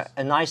really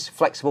a nice,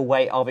 flexible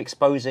way of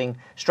exposing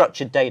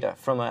structured data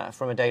from a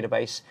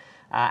database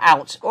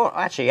out, or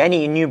actually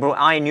any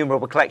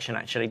enumerable collection.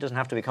 Actually, it doesn't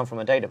have to come from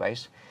a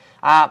database,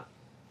 out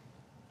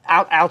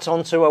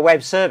onto a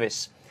web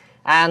service.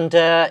 And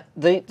the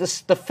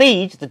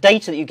feed, the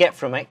data that you get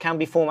from it, can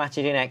be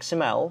formatted in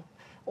XML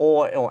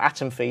or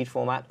atom feed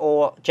format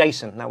or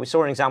JSON. Now, we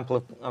saw an example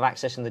of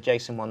accessing the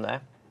JSON one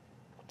there.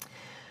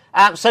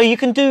 So you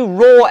can do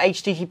raw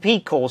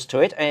HTTP calls to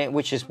it,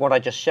 which is what I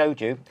just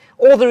showed you.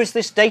 Or there is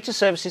this data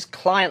services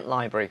client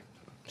library.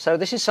 So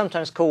this is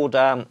sometimes called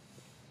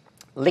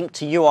link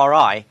to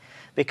URI.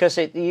 because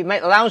it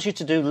allows you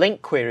to do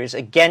link queries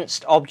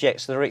against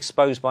objects that are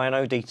exposed by an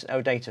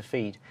OData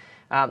feed.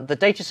 The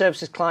data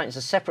services client is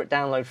a separate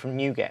download from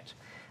NuGet,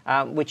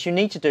 which you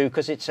need to do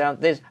because it's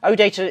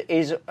OData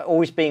is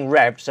always being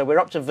revved, so we're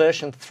up to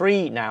version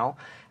 3 now,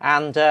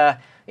 and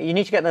you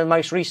need to get the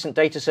most recent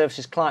data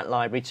services client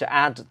library to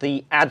add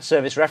the add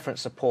service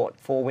reference support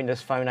for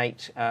Windows Phone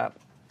 8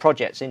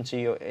 projects into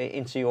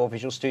your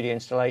Visual Studio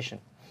installation.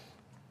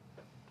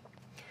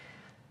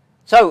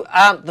 So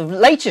the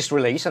latest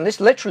release, and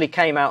this literally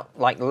came out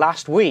like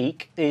last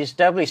week, is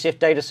WCF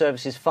Data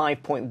Services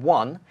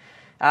 5.1.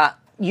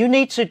 You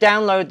need to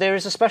download, there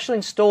is a special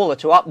installer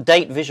to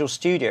update Visual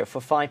Studio for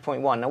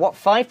 5.1. Now what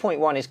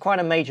 5.1 is quite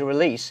a major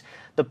release.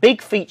 The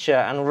big feature,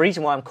 and the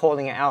reason why I'm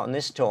calling it out in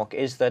this talk,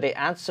 is that it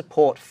adds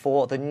support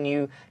for the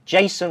new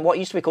JSON, what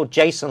used to be called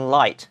JSON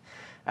Lite.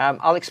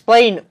 I'll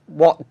explain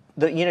what,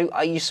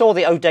 you saw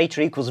the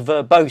OData equals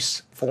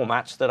verbose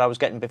format that I was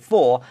getting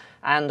before,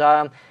 and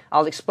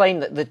I'll explain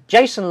that the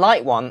JSON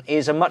Lite one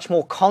is a much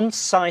more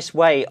concise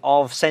way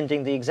of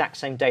sending the exact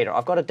same data.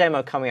 I've got a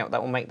demo coming up that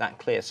will make that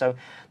clear. So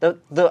the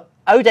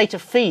OData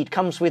feed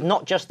comes with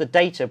not just the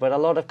data, but a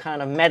lot of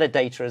kind of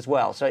metadata as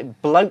well. So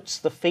it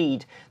bloats the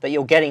feed that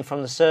you're getting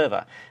from the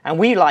server. And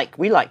we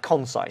like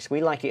concise.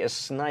 We like it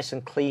as nice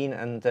and clean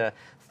and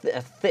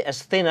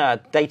as thin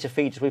a data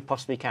feed as we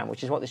possibly can,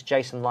 which is what this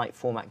JSON Lite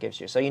format gives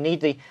you. So you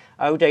need the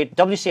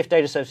WCF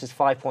Data Services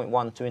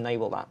 5.1 to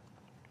enable that.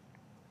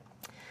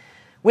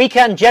 We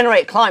can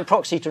generate a client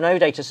proxy to an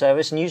OData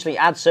service, and usually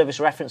add service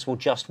reference will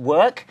just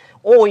work,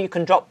 or you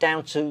can drop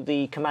down to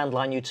the command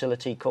line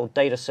utility called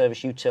data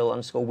service util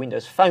 _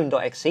 Windows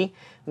Phone.exe,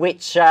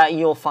 which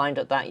you'll find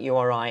at that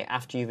URI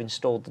after you've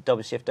installed the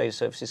WCF Data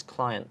Services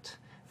client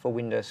for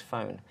Windows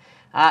Phone.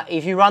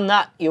 If you run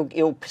that,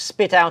 you'll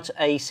spit out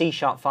a C#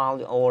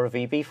 file or a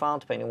VB file,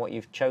 depending on what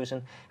you've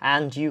chosen,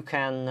 and you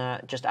can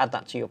just add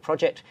that to your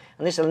project.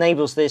 And this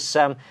enables this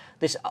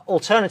this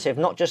alternative,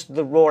 not just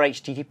the raw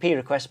HTTP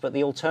request, but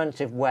the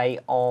alternative way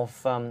of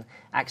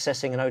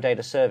accessing an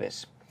OData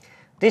service.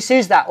 This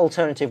is that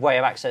alternative way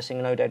of accessing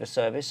an OData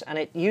service, and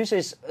it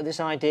uses this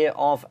idea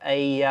of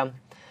a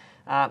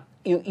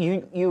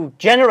you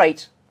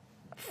generate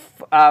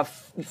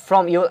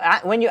when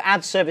you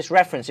add service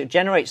reference, it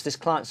generates this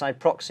client-side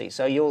proxy.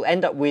 So you'll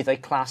end up with a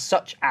class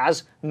such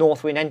as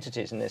Northwind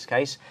entities in this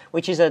case,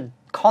 which is a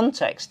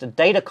context, a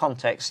data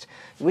context,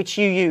 which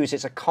you use.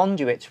 It's a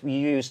conduit you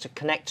use to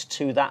connect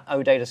to that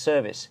OData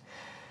service.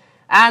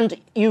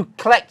 And you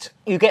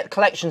get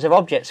collections of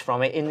objects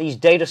from it in these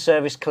data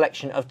service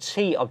collection of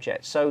T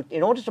objects. So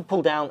in order to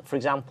pull down, for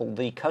example,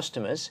 the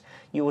customers,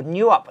 you would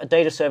new up a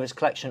data service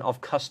collection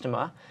of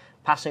customer,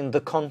 passing the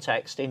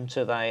context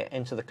into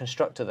the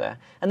constructor there,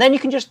 and then you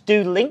can just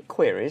do link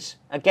queries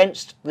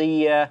against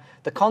the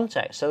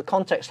context. So the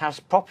context has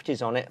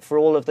properties on it for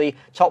all of the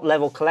top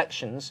level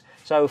collections.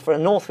 So for a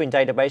Northwind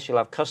database, you'll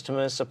have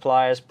customers,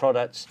 suppliers,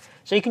 products.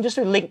 So you can just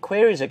do link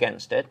queries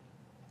against it,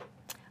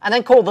 and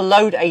then call the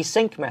load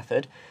async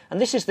method.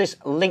 And this is this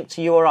link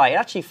to URI. It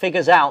actually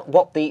figures out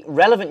what the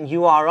relevant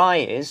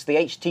URI is, the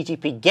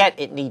HTTP GET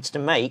it needs to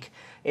make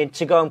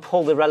to go and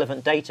pull the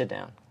relevant data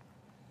down.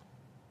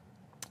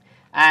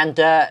 And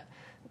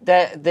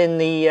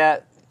then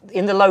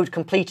in the load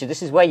completed,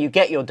 this is where you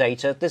get your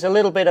data. There's a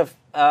little bit of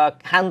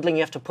handling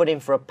you have to put in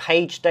for a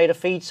page data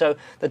feed, so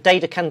the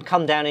data can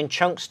come down in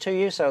chunks to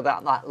you, so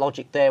that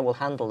logic there will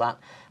handle that.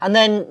 And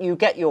then you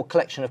get your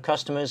collection of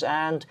customers,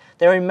 and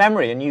they're in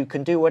memory, and you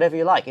can do whatever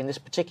you like. In this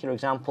particular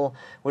example,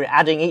 we're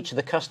adding each of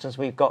the customers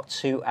we've got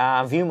to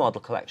our view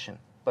model collection,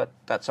 but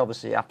that's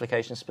obviously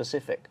application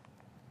specific.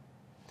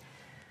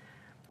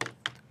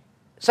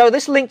 So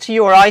this link to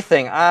URI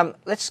thing,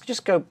 let's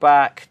just go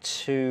back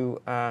to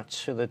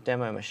the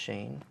demo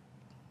machine.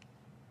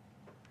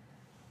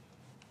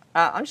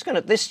 I'm just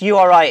going to, this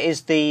URI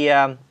is the,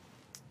 I'm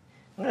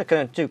going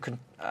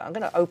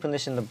to open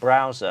this in the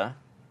browser.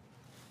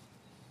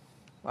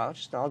 Well,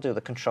 I'll do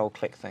the control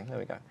click thing. There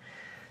we go.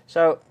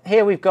 So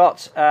here we've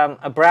got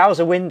a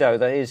browser window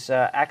that is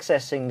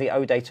accessing the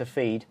OData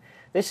feed.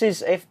 This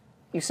is, if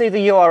you see the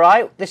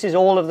URI, this is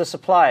all of the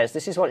suppliers.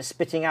 This is what it's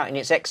spitting out in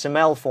its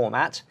XML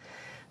format.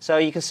 So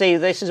you can see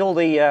this is all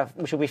the,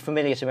 which will be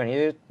familiar to many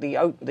of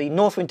you. The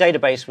Northwind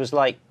database was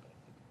like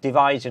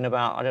devised in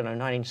about, I don't know,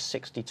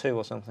 1962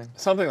 or something.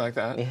 Something like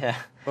that. Yeah.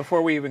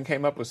 Before we even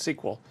came up with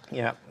SQL.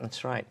 Yeah,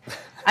 that's right.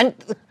 And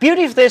the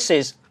beauty of this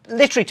is,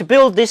 literally, to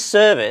build this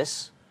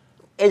service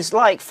is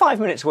like 5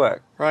 minutes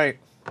work. Right.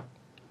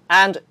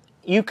 And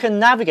you can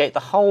navigate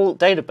the whole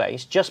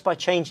database just by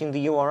changing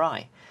the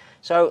URI.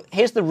 So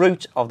here's the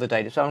root of the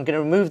data. So I'm going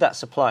to remove that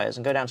suppliers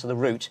and go down to the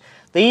root.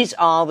 These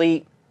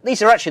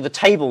are actually the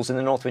tables in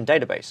the Northwind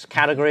database.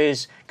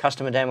 Categories,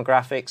 customer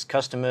demographics,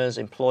 customers,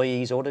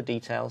 employees, order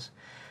details,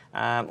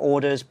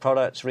 orders,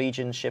 products,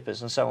 regions,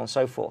 shippers, and so on and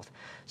so forth.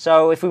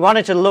 So if we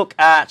wanted to look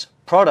at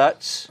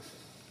products,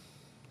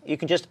 you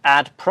can just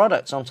add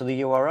products onto the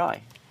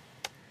URI.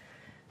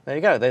 There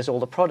you go, there's all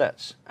the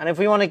products. And if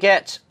we want to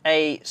get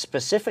a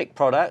specific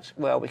product,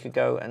 well, we could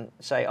go and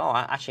say, oh,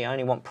 actually, I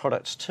only want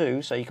products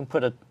 2. So you can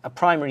put a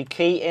primary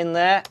key in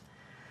there.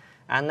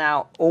 And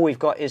now all we've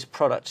got is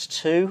products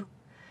 2.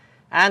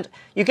 And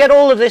you get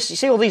all of this, you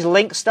see all these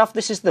link stuff?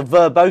 This is the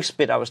verbose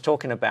bit I was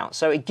talking about.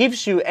 So it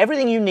gives you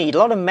everything you need, a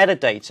lot of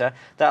metadata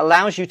that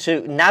allows you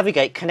to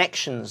navigate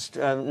connections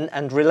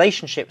and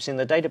relationships in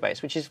the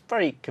database, which is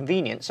very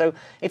convenient. So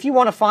if you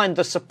want to find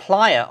the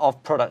supplier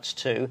of products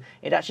 2,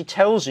 it actually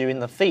tells you in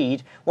the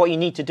feed what you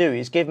need to do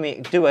is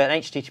do an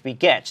HTTP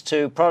GET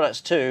to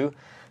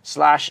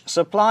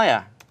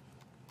products2/supplier.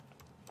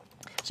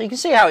 So you can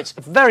see how it's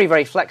very,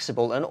 very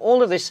flexible, and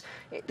all of this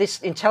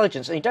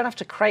intelligence, and you don't have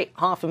to create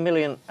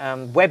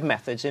 500,000 web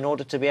methods in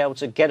order to be able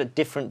to get at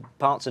different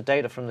parts of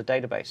data from the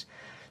database.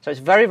 So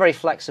it's very, very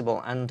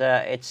flexible, and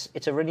it's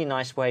a really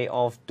nice way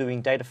of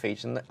doing data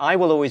feeds. And I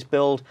will always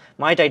build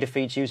my data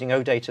feeds using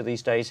OData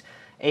these days,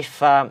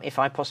 if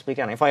I possibly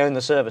can. If I own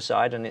the server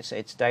side and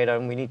it's data,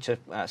 and we need to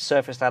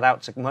surface that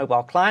out to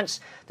mobile clients,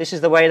 this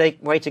is the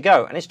way to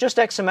go. And it's just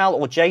XML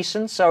or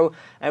JSON, so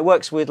it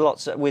works with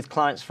with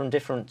clients from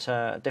different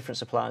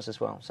suppliers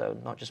as well. So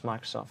not just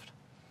Microsoft.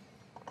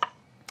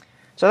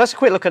 So that's a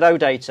quick look at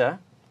OData.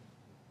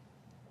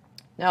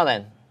 Now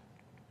then.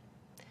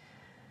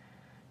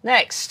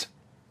 Next,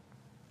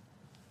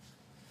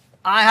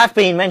 I have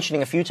been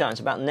mentioning a few times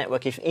about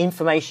network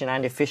information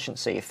and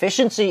efficiency.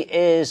 Efficiency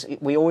is,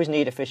 we always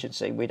need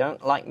efficiency. We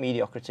don't like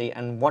mediocrity,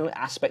 and one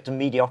aspect of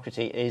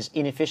mediocrity is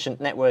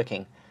inefficient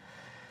networking.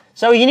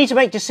 So you need to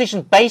make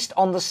decisions based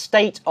on the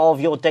state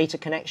of your data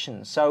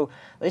connections. So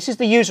this is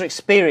the user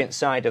experience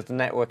side of the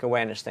network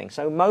awareness thing.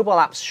 So mobile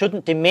apps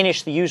shouldn't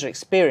diminish the user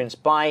experience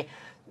by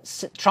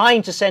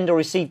trying to send or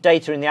receive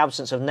data in the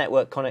absence of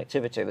network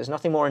connectivity. There's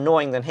nothing more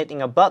annoying than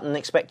hitting a button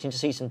expecting to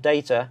see some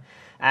data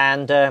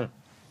and then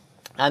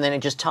it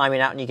just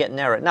timing out and you get an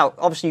error. Now,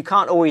 obviously, you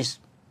can't always,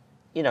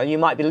 you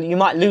might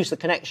lose the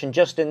connection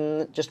just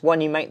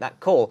when you make that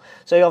call.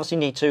 So you obviously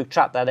need to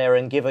trap that error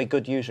and give a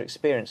good user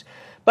experience.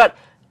 But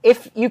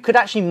if you could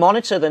actually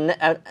monitor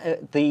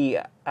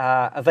the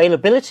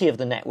availability of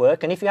the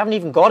network, and if you haven't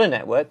even got a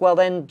network, well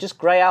then just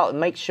grey out and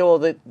make sure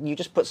that you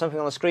just put something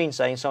on the screen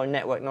saying, sorry,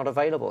 network not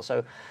available.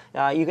 So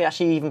you can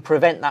actually even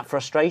prevent that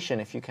frustration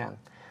if you can.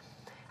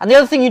 And the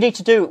other thing you need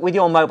to do with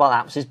your mobile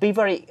apps is be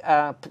very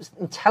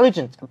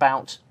intelligent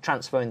about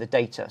transferring the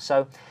data.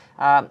 So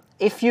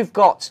if you've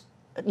got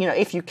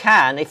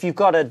if you've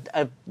got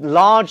a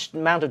large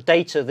amount of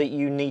data that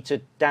you need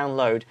to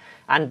download,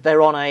 and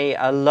they're on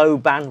a low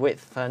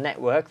bandwidth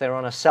network, they're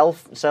on a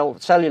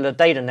cellular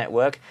data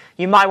network,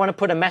 you might want to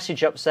put a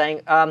message up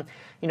saying,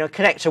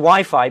 connect to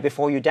Wi-Fi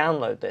before you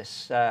download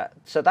this.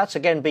 So that's,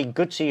 again, being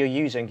good to your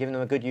user and giving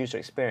them a good user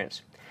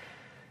experience.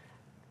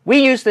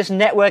 We use this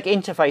network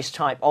interface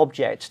type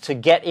object to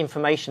get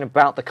information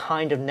about the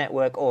kind of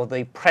network or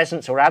the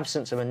presence or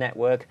absence of a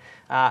network,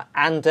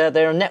 and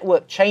there are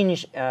network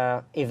change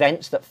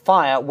events that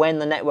fire when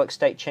the network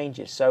state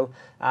changes. So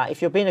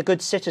if you're being a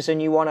good citizen,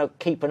 you want to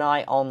keep an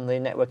eye on the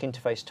network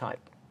interface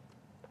type.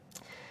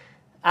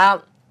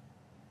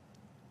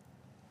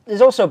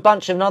 There's also a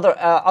bunch of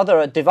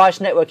other device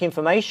network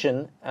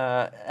information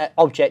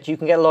objects. You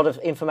can get a lot of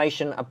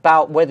information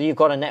about whether you've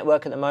got a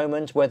network at the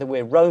moment, whether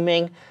we're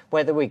roaming,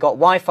 whether we've got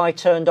Wi-Fi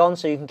turned on,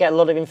 so you can get a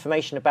lot of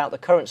information about the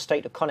current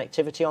state of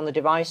connectivity on the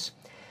device.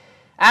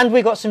 And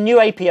we've got some new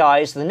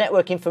APIs. The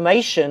network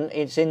information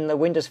is in the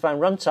Windows Phone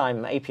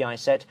Runtime API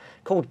set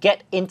called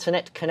Get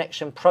Internet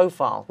Connection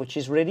Profile, which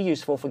is really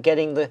useful for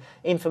getting the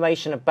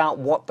information about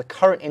what the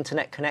current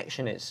internet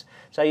connection is.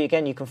 So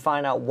again, you can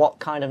find out what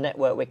kind of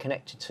network we're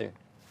connected to.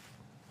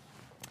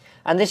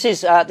 And this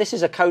is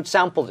a code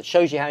sample that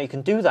shows you how you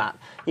can do that.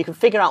 You can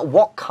figure out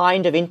what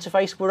kind of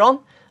interface we're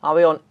on. Are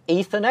we on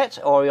Ethernet,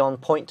 or are we on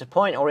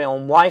point-to-point, or are we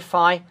on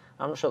Wi-Fi?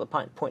 I'm not sure the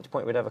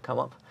point-to-point would ever come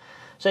up.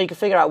 So you can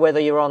figure out whether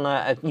you're on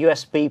a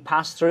USB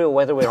pass-through or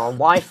whether we're on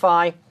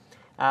Wi-Fi,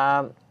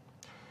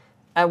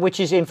 which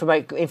is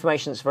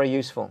information that's very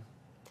useful.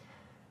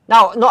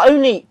 Now, not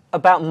only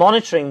about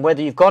monitoring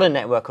whether you've got a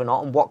network or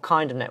not and what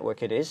kind of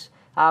network it is,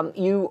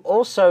 you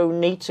also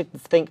need to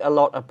think a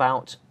lot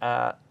about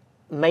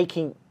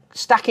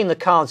stacking the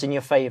cards in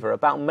your favor,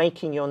 about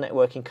making your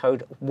networking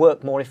code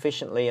work more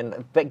efficiently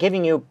and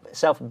giving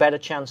yourself a better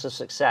chance of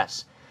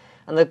success.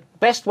 And the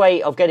best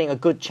way of getting a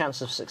good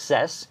chance of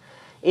success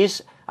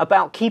is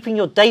about keeping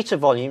your data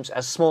volumes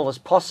as small as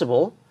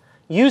possible,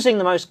 using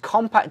the most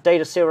compact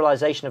data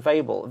serialization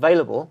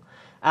available,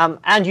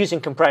 and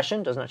using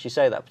compression. Doesn't actually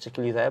say that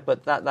particularly there,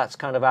 but that's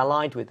kind of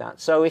allied with that.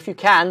 So if you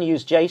can,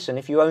 use JSON.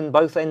 If you own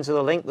both ends of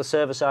the link, the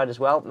server side as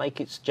well, make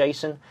it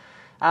JSON.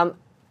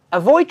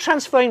 Avoid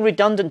transferring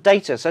redundant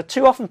data. So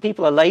too often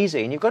people are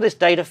lazy, and you've got this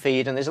data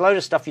feed, and there's a load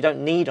of stuff you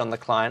don't need on the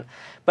client,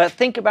 but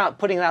think about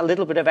putting that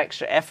little bit of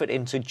extra effort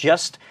into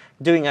just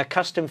doing a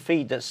custom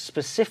feed that's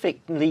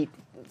specifically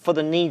for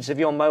the needs of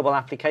your mobile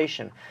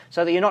application,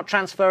 so that you're not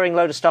transferring a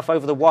load of stuff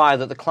over the wire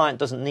that the client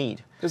doesn't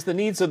need. Because the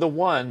needs of the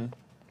one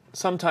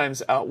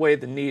sometimes outweigh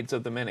the needs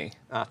of the many.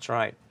 That's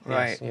right.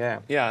 Right. Yes, yeah.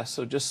 Yeah.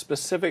 So just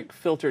specific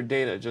filtered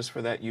data just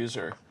for that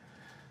user.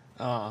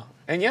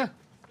 And yeah,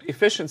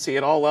 efficiency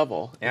at all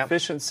level. Yep.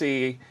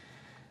 Efficiency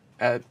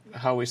at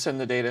how we send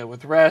the data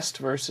with REST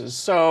versus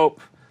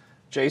SOAP,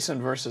 JSON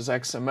versus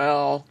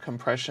XML,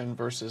 compression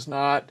versus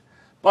not.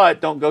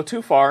 But don't go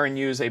too far and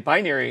use a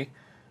binary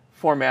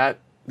format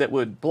that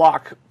would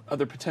block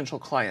other potential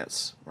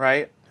clients,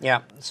 right?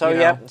 Yeah. So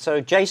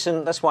So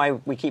JSON. That's why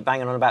we keep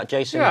banging on about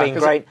JSON being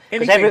 'cause great,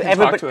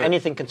 because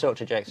anything can talk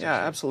to JSON. Yeah,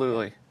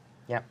 absolutely.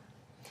 Yeah.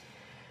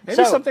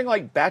 Maybe something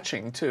like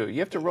batching too. You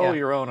have to roll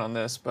your own on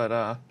this,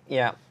 but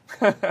yeah.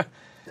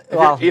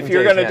 if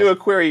you're going to do a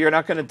query, you're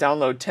not going to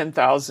download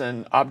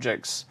 10,000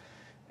 objects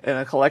in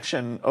a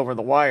collection over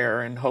the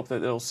wire and hope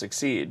that it'll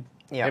succeed.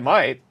 Yeah. It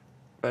might,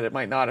 but it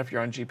might not if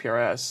you're on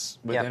GPRS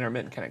with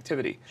intermittent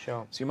connectivity.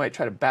 Sure. So you might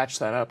try to batch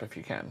that up if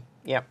you can.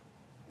 Yep.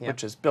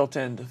 Which is built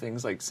into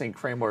things like sync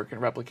framework and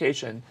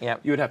replication. Yep.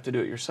 You would have to do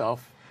it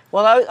yourself.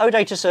 Well,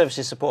 OData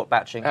services support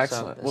batching.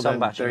 Excellent. So Well, some then,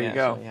 batching, there you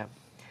go.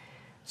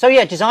 So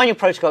yeah, design your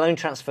protocol and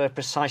transfer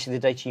precisely the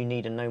data you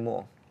need and no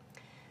more.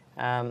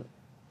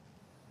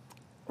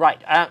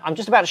 Right, I'm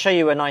just about to show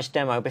you a nice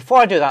demo. Before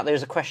I do that,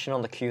 there's a question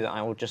on the queue that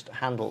I will just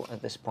handle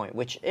at this point,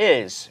 which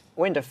is,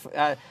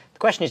 the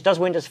question is, does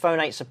Windows Phone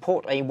 8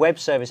 support a web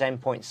service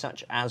endpoint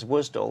such as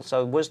WSDL?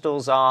 So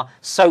WSDLs are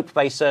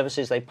SOAP-based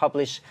services. They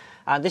publish.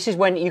 This is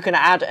when you can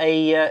add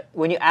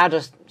when you add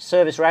a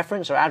service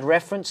reference or add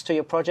reference to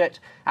your project.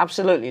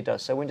 Absolutely, it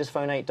does. So Windows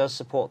Phone 8 does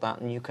support that,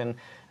 and you can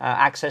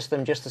access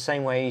them just the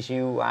same way as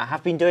you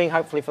have been doing,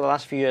 hopefully, for the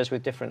last few years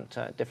with different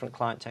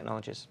client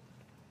technologies.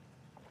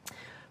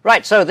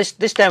 Right, so this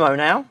demo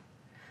now.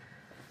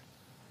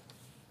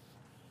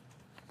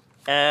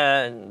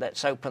 And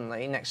let's open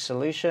the next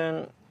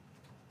solution.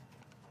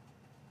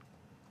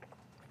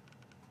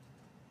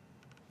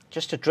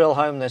 Just to drill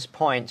home this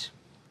point.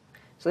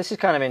 So this is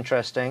kind of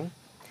interesting.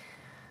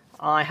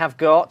 I have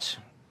got,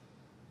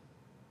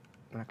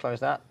 I'm going to close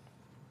that.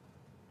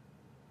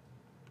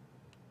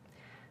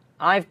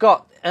 I've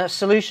got a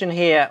solution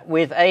here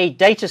with a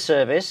data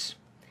service,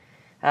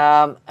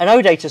 an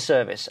OData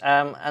service,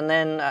 and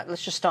then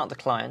let's just start the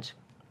client.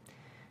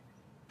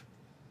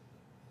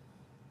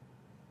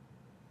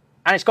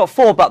 And it's got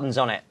 4 buttons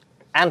on it.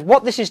 And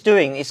what this is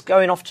doing is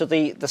going off to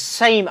the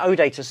same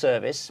OData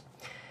service,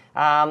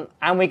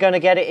 and we're going to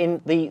get it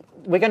in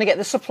we're going to get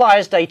the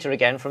supplier's data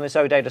again from this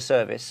OData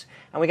service,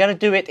 and we're going to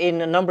do it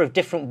in a number of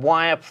different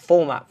wire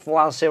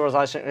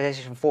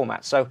serialization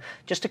formats. So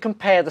just to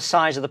compare the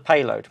size of the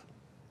payload.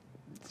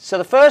 So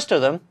the first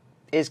of them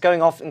is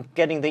going off and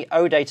getting the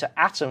OData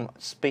atom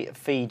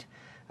feed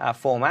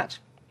format.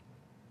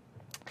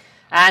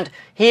 And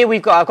here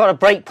I've got a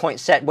breakpoint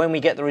set when we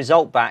get the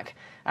result back.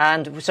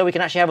 And so we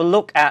can actually have a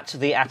look at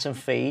the atom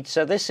feed.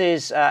 So this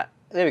is, there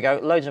we go,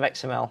 loads of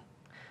XML.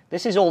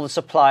 This is all the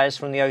suppliers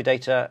from the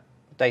OData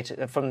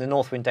data, from the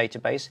Northwind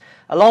database,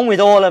 along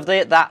with all of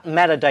that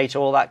metadata,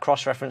 all that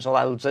cross-reference,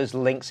 all those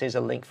links. Here's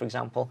a link, for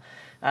example.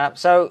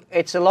 So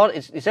it's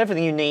it's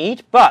everything you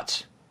need,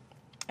 but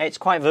it's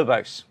quite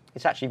verbose.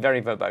 It's actually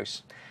very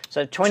verbose.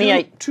 So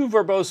 28... Too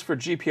verbose for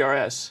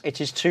GPRS. It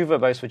is too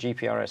verbose for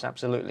GPRS,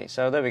 absolutely.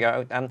 So there we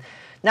go.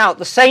 Now,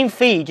 the same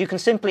feed, you can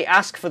simply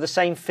ask for the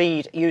same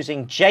feed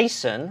using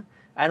JSON,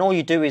 and all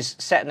you do is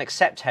set an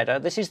accept header.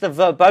 This is the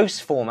verbose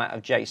format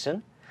of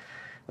JSON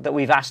that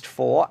we've asked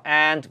for,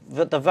 and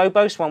the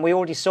verbose one, we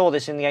already saw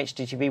this in the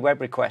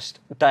HttpWebRequest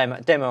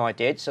demo I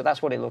did, so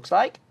that's what it looks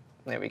like.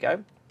 There we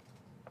go.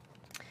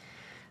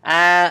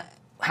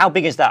 How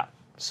big is that?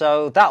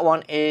 So that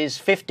one is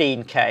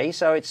 15K,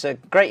 so it's a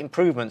great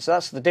improvement. So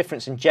that's the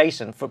difference in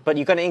JSON, but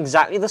you're getting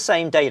exactly the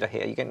same data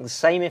here. You're getting the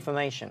same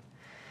information.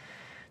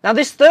 Now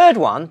this third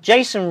one,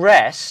 JSON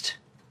REST,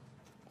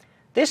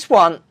 this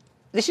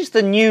is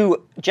the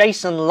new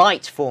JSON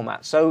Lite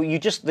format. So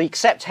the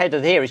accept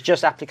header here is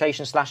just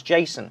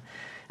application/JSON.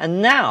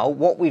 And now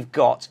what we've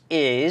got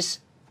is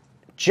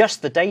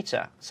just the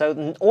data.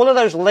 So all of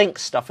those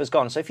links stuff is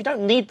gone. So if you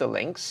don't need the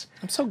links...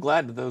 I'm so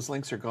glad that those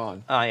links are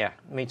gone. Oh, yeah,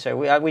 me too.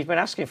 We've been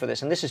asking for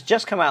this, and this has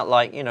just come out,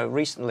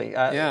 recently.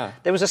 Yeah.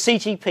 There was a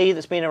CTP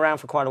that's been around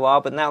for quite a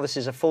while, but now this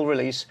is a full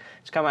release.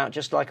 It's come out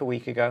just like a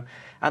week ago.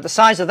 And the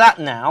size of that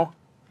now...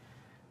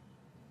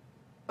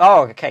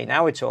 Oh, okay,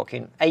 now we're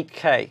talking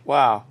 8K.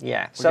 Wow.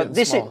 Yeah, so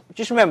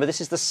just remember,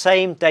 this is the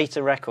same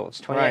data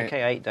records,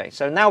 28K, 8K.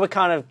 So now we're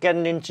kind of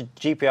getting into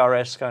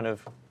GPRS kind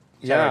of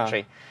territory.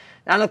 Yeah.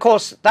 And of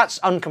course, that's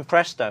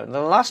uncompressed though.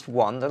 The last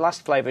one, the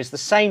last flavor, is the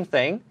same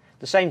thing,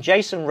 the same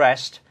JSON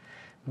REST,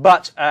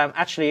 but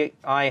actually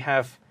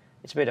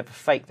it's a bit of a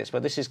fake this,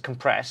 but this is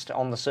compressed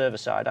on the server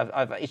side.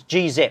 It's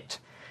gzipped.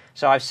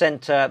 So I've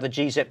sent the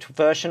gzipped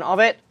version of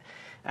it,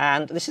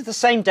 and this is the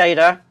same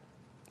data,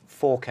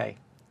 4K.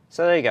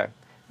 So there you go.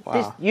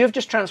 Wow. You've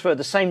just transferred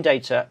the same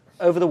data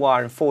over the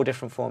wire in 4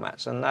 different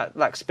formats, and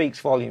that speaks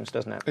volumes,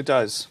 doesn't it? It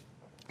does.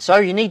 So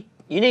you need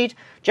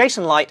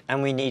JSON Lite,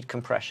 and we need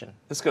compression.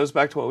 This goes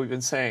back to what we've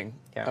been saying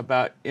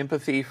about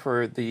empathy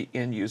for the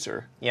end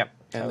user. Yep.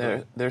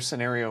 And their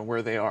scenario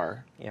where they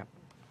are. Yep.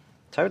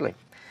 Totally.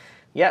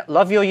 Yeah,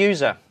 love your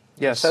user.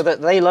 Yes. So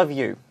that they love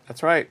you.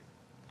 That's right.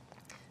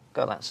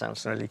 God, that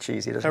sounds really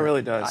cheesy, doesn't it? It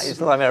really does. It's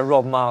like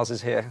Rob Miles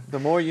is here. The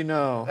more you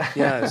know.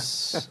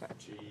 Yes.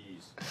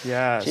 Cheese.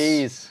 Yes.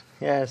 Cheese.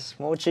 Yes,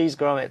 more cheese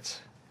grommets.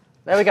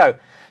 There we go.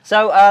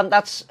 So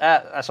that's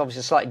obviously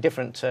a slightly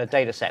different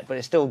data set, but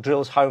it still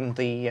drills home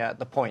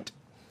the point.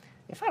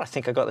 In fact, I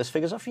think I got those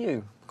figures off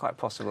you, quite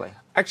possibly.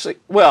 Actually,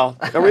 well,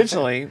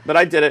 originally, but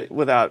I did it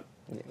without.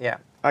 Yeah.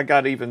 I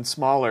got even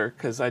smaller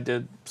because I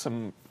did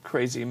some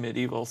crazy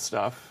medieval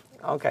stuff.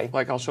 Okay.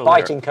 Like I'll show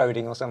Byte later.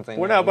 encoding or something.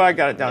 Well, no, but I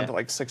got it down to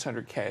like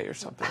 600K or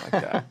something like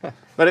that.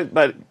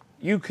 but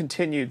you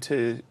continue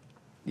to,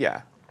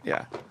 yeah.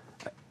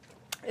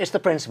 It's the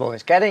principle.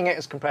 It's getting it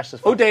as compressed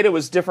as possible. OData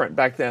was different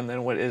back then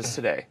than what it is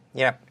today.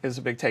 Yeah. Is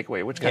a big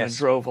takeaway, which kind of Yes.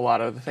 drove a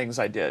lot of the things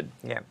I did.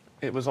 Yeah.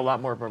 It was a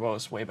lot more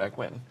verbose way back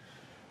when.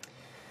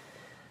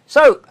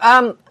 So,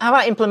 how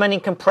about implementing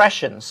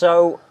compression?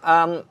 So,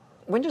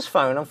 Windows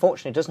Phone,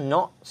 unfortunately, does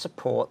not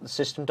support the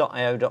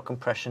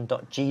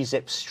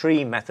system.io.compression.gzip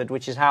stream method,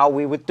 which is how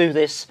we would do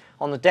this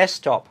on the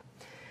desktop.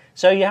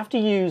 So you have to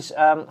use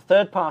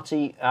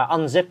third-party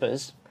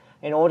unzippers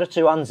in order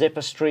to unzip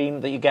a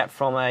stream that you get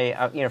from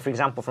for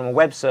example, from a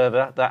web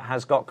server that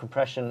has got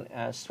compression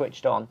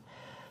switched on.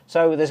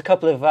 So there's a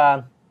couple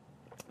of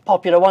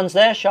popular ones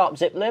there,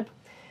 sharp-zip-lib.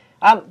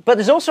 But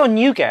there's also a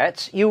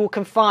NuGet. You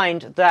can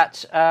find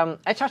that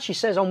it actually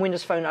says on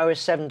Windows Phone OS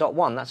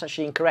 7.1. That's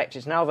actually incorrect.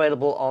 It's now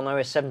available on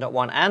OS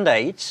 7.1 and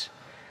 8.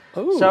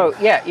 Ooh. So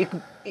yeah, you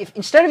can,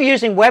 instead of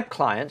using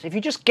WebClient, if you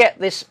just get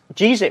this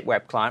gzip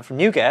WebClient from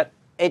NuGet,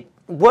 it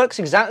works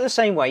exactly the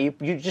same way.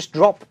 You just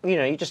drop,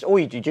 you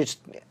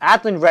just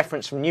add the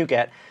reference from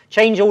NuGet,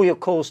 change all your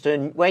calls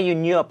to where you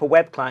new up a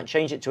web client,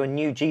 change it to a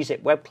new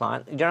gzip web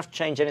client. You don't have to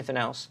change anything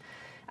else,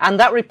 and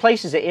that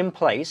replaces it in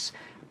place,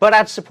 but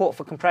adds support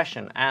for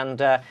compression. And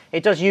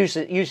it does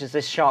uses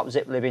this sharp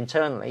zip lib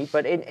internally,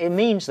 but it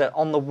means that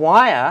on the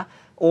wire,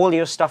 all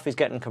your stuff is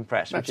getting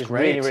compressed, which is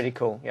great. really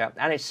cool. Yeah,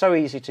 and it's so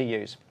easy to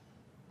use.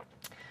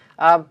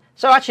 So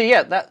actually,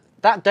 yeah,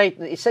 that date,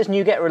 it says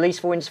NuGet release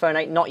for Windows Phone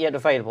 8 not yet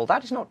available.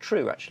 That is not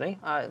true, actually.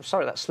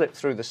 Sorry, that slipped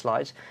through the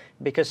slides,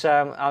 because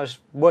I was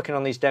working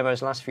on these demos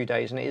the last few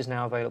days, and it is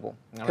now available.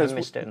 And I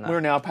missed it in that. We're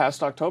now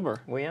past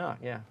October. We are,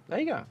 yeah. There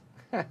you go.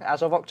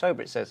 As of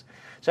October, it says.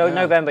 So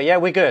November, yeah,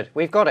 we're good.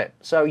 We've got it.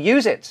 So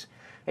use it.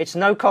 It's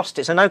no cost.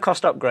 It's a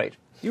no-cost upgrade.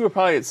 You were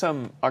probably at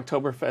some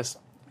Oktoberfest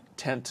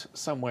tent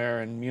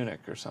somewhere in Munich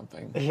or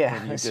something. Yeah,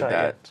 when you that's did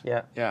right,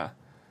 that. yeah.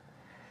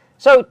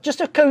 So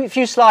just a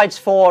few slides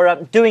for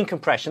doing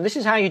compression. This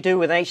is how you do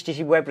with an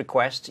HTTP web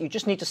request. You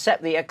just need to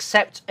set the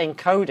accept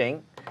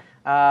encoding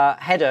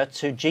header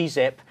to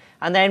gzip,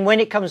 and then when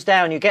it comes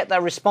down, you get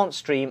that response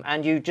stream,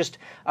 and you just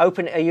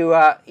open you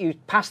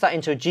pass that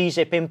into a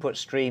gzip input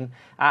stream,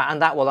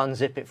 and that will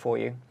unzip it for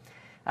you.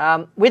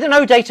 With an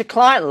OData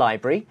client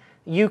library,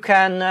 you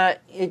can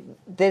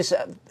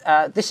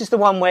this is the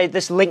one where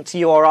this link to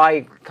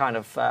URI kind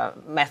of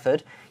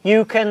method.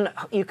 You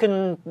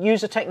can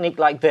use a technique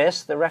like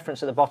this. The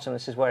reference at the bottom.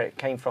 This is where it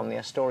came from, the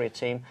Astoria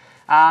team.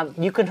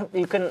 You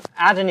can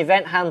add an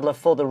event handler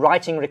for the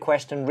writing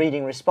request and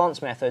reading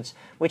response methods,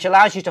 which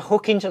allows you to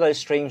hook into those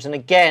streams and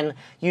again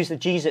use the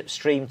gzip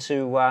stream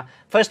to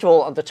first of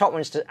all, the top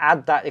one is to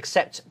add that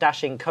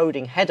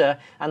accept-encoding header,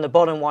 and the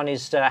bottom one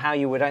is how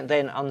you would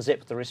then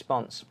unzip the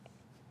response.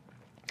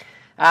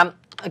 A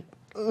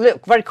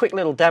very quick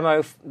little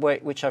demo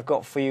which I've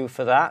got for you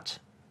for that.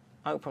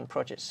 Open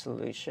project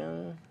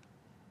solution.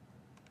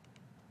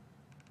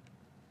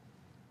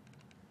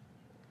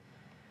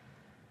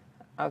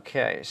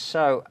 Okay,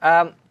 so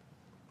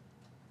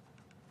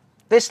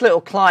this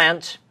little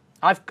client,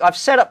 I've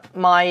set up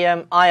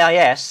my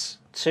IIS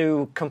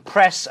to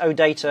compress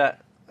OData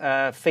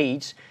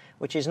feeds,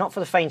 which is not for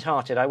the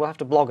faint-hearted. I will have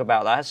to blog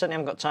about that. I certainly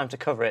haven't got time to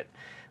cover it,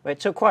 but it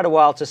took quite a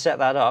while to set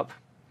that up.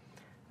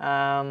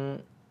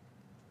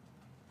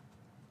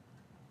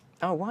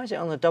 Oh, why is it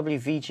on the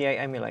WVGA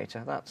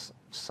emulator? That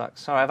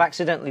sucks. Sorry, I've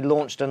accidentally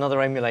launched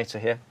another emulator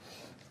here,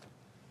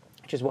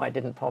 which is why it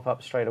didn't pop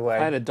up straight away.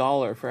 I had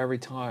 $1 for every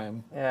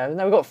time. Yeah,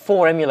 no, we've got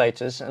 4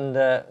 emulators, and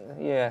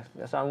yeah,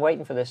 so I'm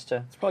waiting for this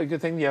to... It's probably a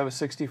good thing you have a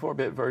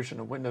 64-bit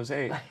version of Windows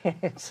 8.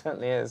 It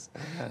certainly is.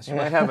 Yes, you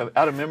might have an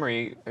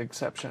out-of-memory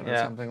exception or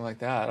Yeah. something like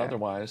that, Yeah.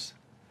 otherwise.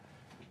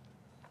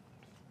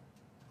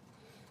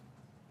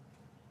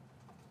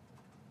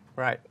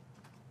 Right.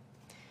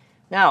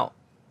 Now,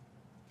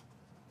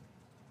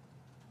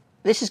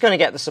 this is going to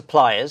get the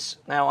suppliers.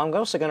 Now, I'm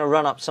also going to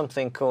run up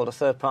something called a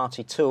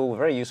third-party tool, a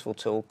very useful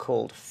tool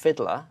called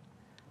Fiddler.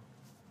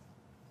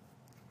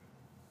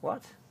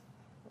 What?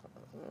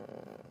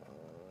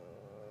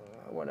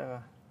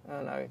 Whatever.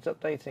 Oh no, it's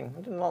updating.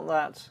 I didn't want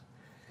that.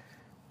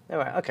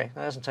 Anyway, okay,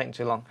 that hasn't taken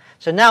too long.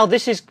 So now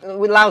this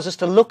allows us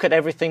to look at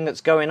everything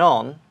that's going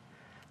on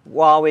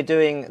while we're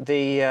doing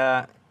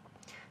the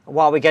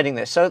while we're getting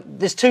this. So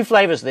there's 2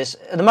 flavors of this.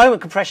 At the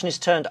moment, compression is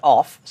turned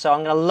off, so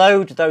I'm going to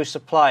load those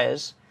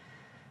suppliers.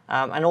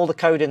 And all the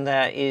code in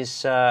there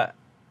is,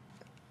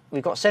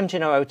 we've got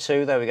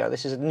 17002, there we go.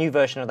 This is a new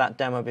version of that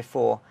demo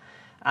before.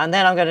 And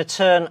then I'm going to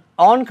turn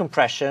on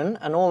compression,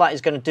 and all that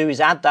is going to do is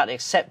add that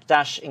accept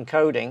dash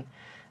encoding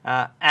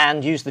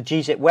and use the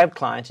gzip web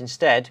client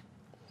instead.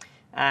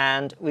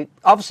 And we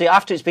obviously,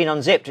 after it's been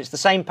unzipped, it's the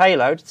same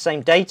payload, the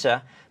same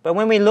data. But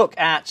when we look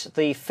at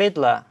the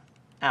Fiddler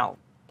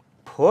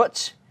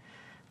output,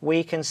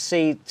 we can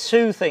see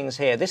two things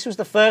here. This was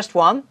the first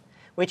one,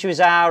 which was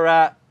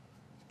our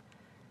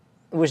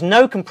it was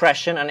no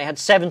compression, and it had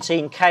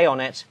 17K on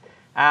it.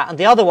 And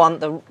the other one,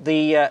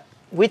 the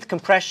with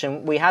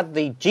compression, we had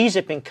the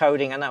gzip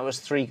encoding, and that was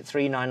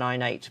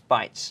 3998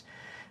 bytes.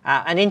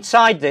 And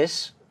inside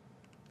this,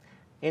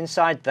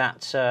 inside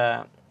that,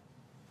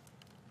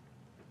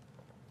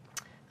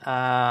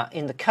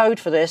 in the code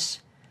for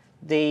this,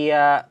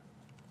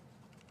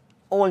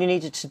 all you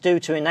needed to do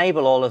to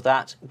enable all of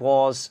that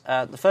was,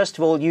 first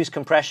of all, use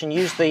compression,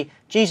 use the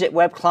gzip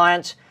web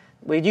client.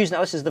 We're using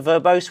this as the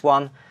verbose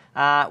one.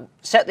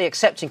 Set the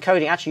accept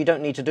encoding. Actually, you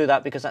don't need to do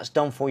that because that's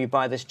done for you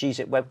by this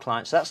gzip web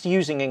client. So that's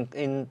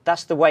using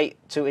that's the way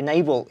to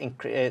enable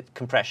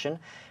compression.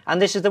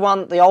 And this is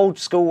the old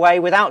school way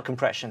without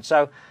compression.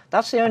 So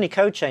that's the only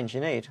code change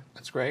you need.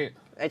 That's great.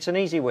 It's an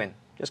easy win.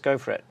 Just go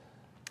for it.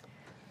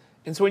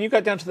 And so when you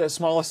got down to that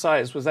smallest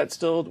size, was that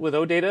still with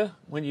OData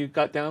when you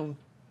got down?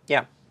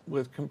 Yeah.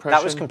 With compression?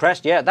 That was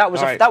compressed, yeah. That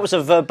was a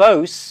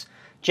verbose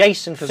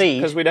JSON feed.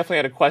 Because we definitely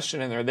had a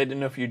question in there. They didn't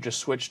know if you just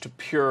switched to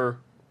pure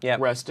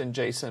REST in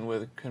JSON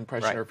with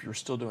compression or if you were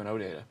still doing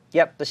OData.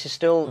 Yep, this is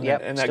still, and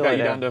that still got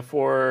you down to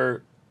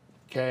 4K?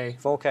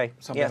 4K,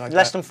 something like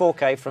less that. than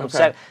 4K, from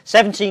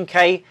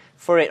 17K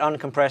for it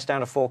uncompressed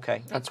down to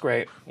 4K. That's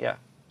great. Yeah,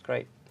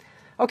 great.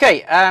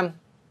 Okay,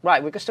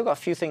 right, we've still got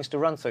a few things to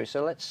run through,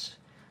 so let's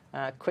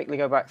quickly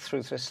go back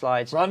through the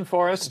slides. Run,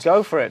 Forrest.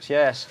 Go for it,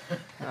 yes.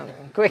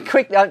 Very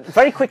quickly, I'm just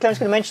going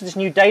to mention this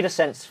new data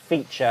sense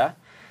feature,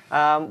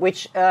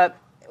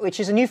 which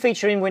is a new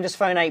feature in Windows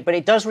Phone 8, but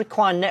it does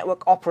require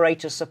network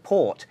operator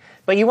support.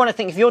 But you want to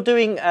think, if you're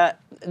doing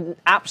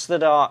apps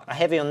that are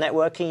heavy on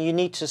networking, you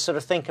need to sort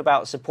of think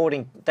about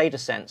supporting data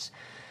sense.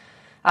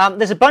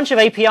 There's a bunch of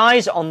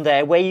APIs on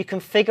there where you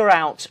can figure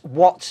out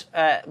what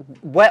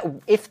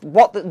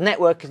the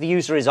network the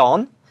user is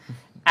on,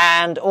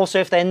 and also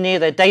if they're near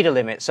their data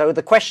limit. So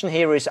the question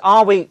here is,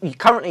 are we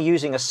currently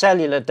using a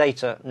cellular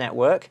data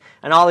network,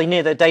 and are they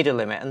near their data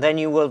limit? And then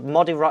you will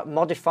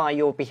modify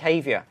your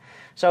behavior.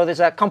 So there's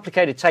a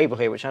complicated table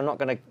here, which I'm not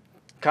going to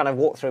kind of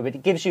walk through, but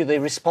it gives you the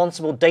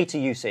responsible data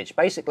usage.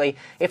 Basically,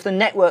 if the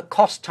network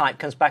cost type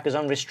comes back as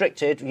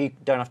unrestricted, you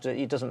don't have to,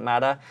 it doesn't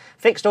matter.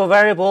 Fixed or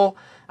variable,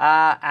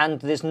 and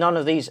there's none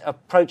of these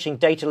approaching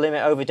data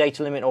limit, over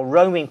data limit, or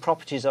roaming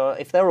properties, or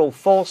if they're all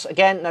false,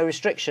 again, no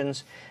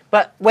restrictions.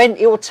 But when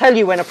it will tell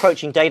you when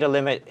approaching data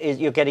limit,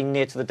 you're getting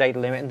near to the data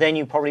limit, and then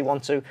you probably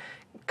want to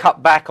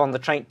cut back on the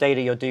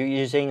data you're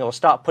using, or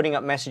start putting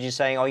up messages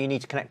saying, oh, you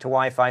need to connect to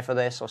Wi-Fi for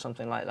this, or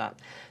something like that.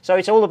 So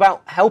it's all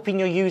about helping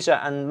your user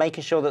and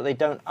making sure that they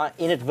don't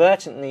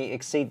inadvertently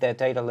exceed their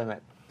data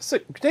limit. So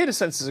data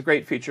sense is a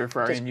great feature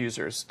for our end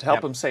users to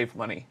help them save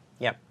money.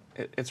 Yep.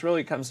 It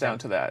really comes down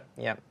to that.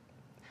 Yeah.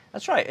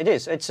 That's right, it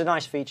is. It's a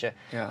nice feature.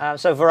 Yeah.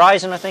 So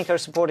Verizon, I think, are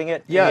supporting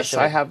it. Yes,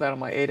 initially. I have that on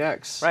my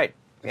 8X. Right.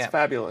 It's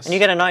fabulous. And you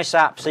get a nice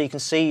app so you can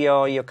see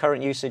your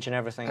current usage and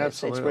everything.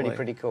 Absolutely. It's really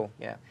pretty cool.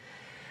 Yeah.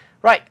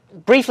 Right,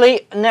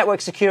 briefly,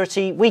 network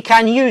security. We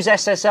can use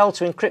SSL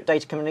to encrypt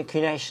data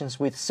communications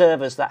with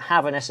servers that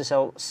have an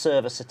SSL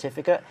server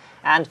certificate.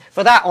 And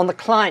for that, on the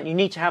client, you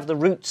need to have the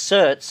root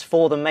certs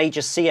for the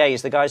major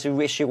CAs, the guys who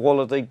issue all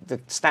of the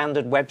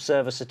standard web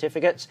server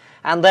certificates.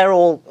 And they're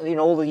all,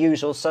 all the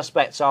usual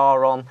suspects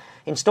are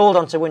installed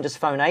onto Windows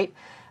Phone 8.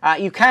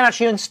 You can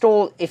actually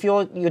install, if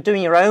you're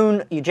doing your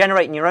own, you're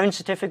generating your own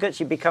certificates,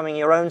 you're becoming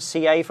your own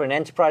CA for an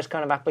enterprise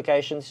kind of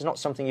application. This is not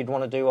something you'd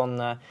want to do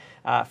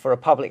for a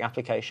public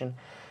application.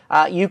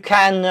 You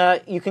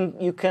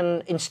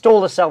can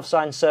install the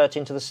self-signed cert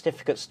into the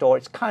certificate store.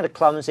 It's kind of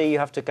clumsy. You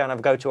have to kind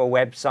of go to a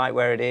website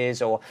where it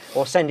is, or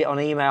send it on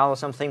email or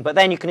something. But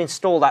then you can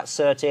install that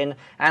cert in,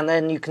 and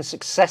then you can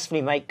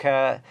successfully make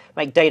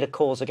data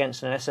calls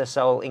against an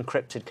SSL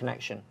encrypted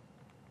connection.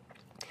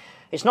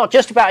 It's not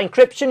just about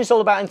encryption, it's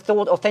all about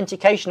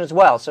authentication as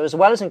well. So as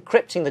well as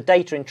encrypting the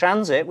data in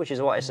transit, which is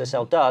what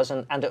SSL does,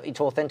 and it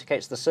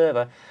authenticates the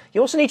server,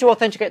 you also need to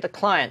authenticate the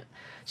client.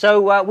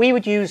 So we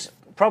would use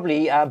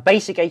probably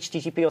basic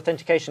HTTP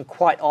authentication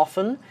quite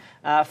often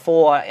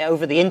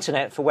over the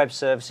internet for web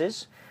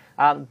services.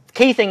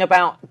 Key thing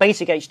about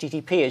basic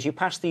HTTP is you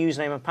pass the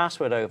username and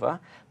password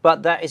over,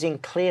 but that is in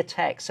clear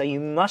text. So you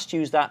must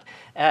use that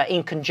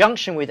in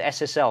conjunction with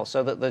SSL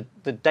so that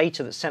the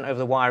data that's sent over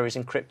the wire is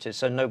encrypted,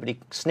 so nobody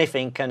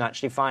sniffing can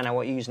actually find out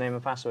what your username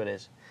and password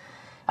is.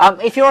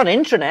 If you're on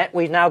intranet,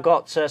 we've now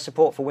got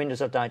support for Windows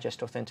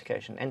Digest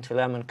authentication,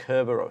 NTLM and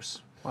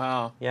Kerberos.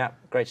 Wow. Yeah,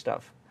 great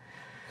stuff.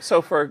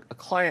 So for a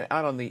client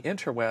out on the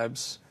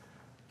interwebs,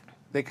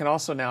 they can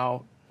also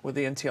now, with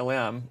the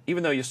NTLM,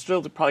 even though you're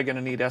still probably going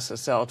to need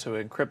SSL to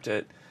encrypt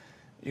it,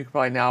 you can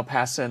probably now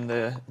pass in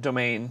the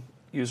domain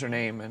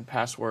username and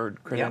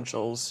password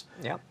credentials,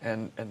 Yep.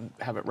 and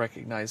have it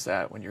recognize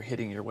that when you're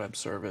hitting your web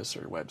service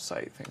or your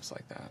website, things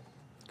like that.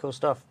 Cool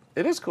stuff.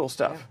 It is cool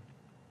stuff. Yeah.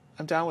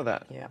 I'm down with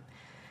that. Yeah.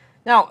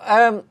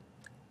 Now,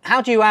 how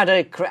do you add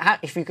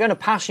if you're going to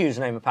pass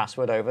username and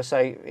password over,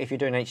 say if you're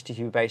doing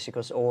HTTP Basic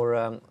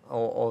or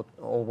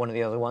one of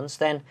the other ones,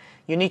 then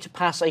you need to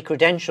pass a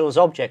credentials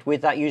object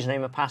with that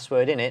username and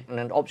password in it, and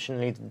then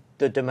optionally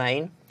the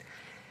domain.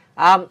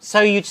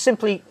 So you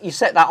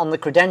set that on the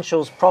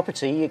credentials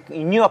property.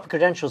 You new up a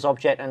credentials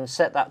object and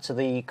set that to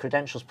the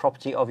credentials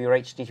property of your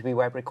HTTP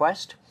web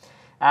request,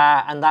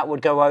 and that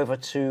would go over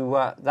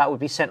to that would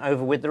be sent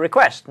over with the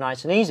request.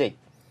 Nice and easy.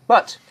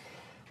 But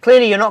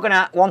clearly, you're not going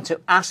to want to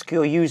ask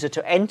your user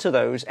to enter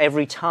those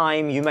every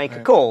time you make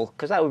a call,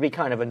 because that would be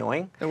kind of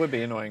annoying. It would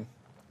be annoying.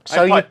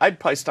 So I'd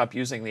probably stop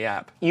using the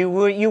app. You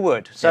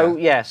would.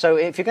 So so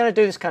if you're going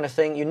to do this kind of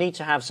thing, you need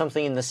to have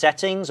something in the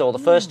settings, or the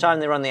first time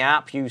they run the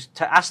app, you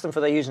ask them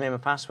for their username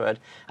and password,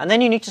 and then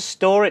you need to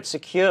store it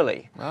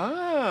securely.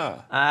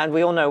 And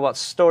we all know what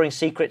storing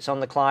secrets on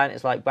the client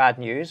is like bad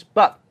news.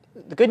 But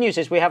the good news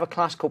is we have a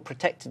class called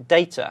protected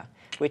data,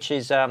 which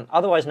is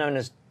otherwise known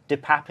as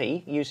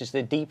DPAPI, uses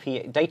the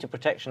DP data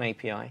protection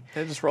API.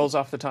 It just rolls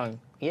off the tongue.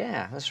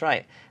 Yeah, that's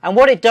right. And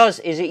what it does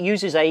is it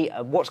uses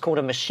what's called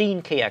a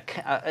machine key, an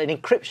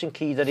encryption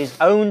key that is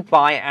owned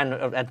by and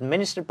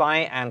administered by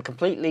and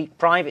completely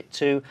private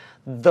to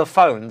the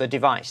phone, the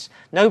device.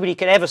 Nobody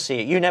can ever see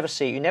it. You never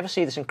see it. You never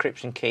see this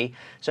encryption key.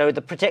 So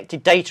the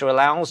protected data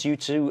allows you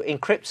to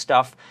encrypt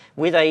stuff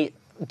with a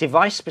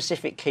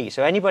device-specific key.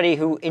 So anybody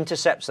who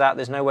intercepts that,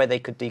 there's no way they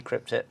could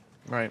decrypt it.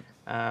 Right.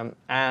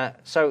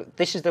 So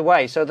this is the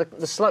way. So the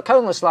code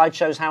on the slide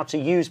shows how to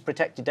use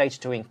protected data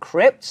to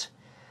encrypt.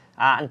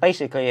 And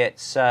basically,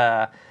 it's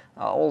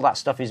all that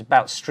stuff is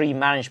about stream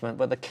management.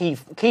 But the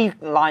key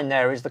line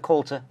there is the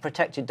call to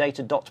protected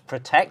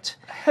data.protect.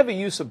 Heavy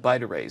use of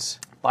byte arrays.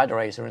 Byte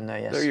arrays are in there,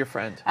 yes. They're your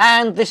friend.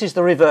 And this is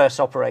the reverse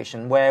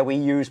operation, where we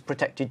use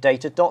protected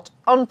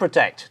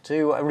data.unprotect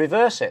to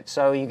reverse it.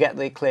 So you get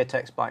the clear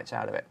text bytes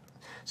out of it.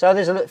 So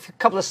there's a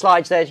couple of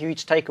slides there for you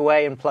to take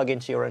away and plug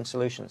into your own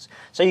solutions.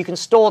 So you can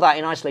store that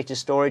in isolated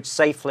storage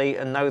safely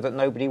and know that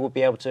nobody will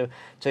be able to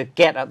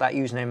get at that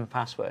username and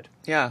password.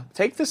 Yeah,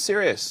 take this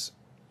serious.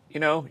 You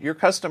know, your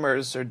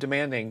customers are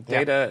demanding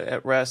data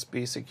at rest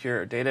be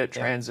secure, data at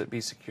transit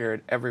be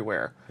secured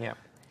everywhere. Yeah.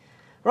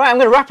 Right, I'm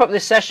going to wrap up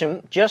this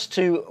session just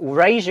to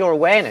raise your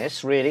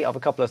awareness, really, of a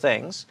couple of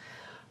things.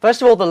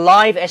 First of all, the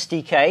Live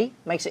SDK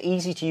makes it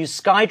easy to use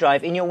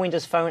Skydrive in your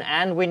Windows Phone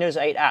and Windows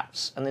 8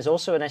 apps. And there's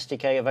also an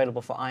SDK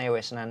available for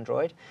iOS and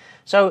Android.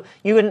 So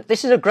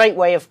this is a great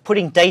way of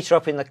putting data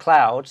up in the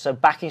cloud, so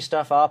backing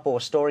stuff up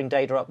or storing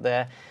data up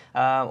there,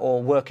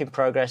 or work in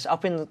progress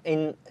up in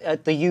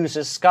the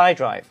user's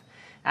Skydrive.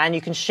 And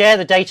you can share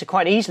the data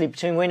quite easily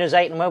between Windows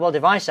 8 and mobile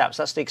device apps.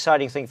 That's the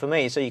exciting thing for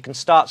me. So you can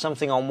start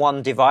something on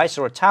one device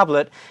or a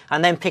tablet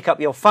and then pick up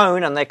your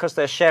phone, and because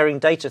they're sharing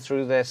data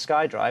through their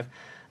Skydrive,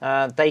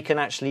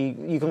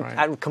 you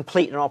can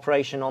complete an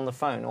operation on the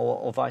phone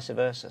or vice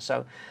versa.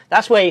 So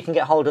that's where you can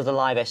get hold of the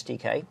Live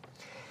SDK.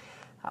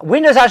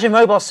 Windows Azure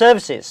Mobile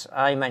Services,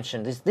 I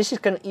mentioned,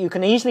 you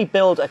can easily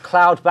build a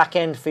cloud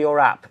backend for your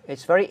app.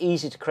 It's very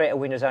easy to create a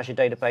Windows Azure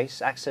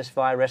database, accessed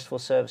via RESTful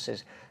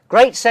services.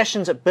 Great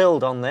sessions at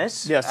Build on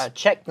this. Yes.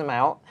 Check them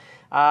out.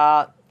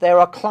 There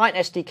are client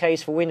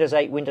SDKs for Windows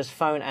 8, Windows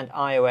Phone, and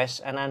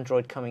iOS and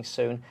Android coming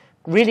soon.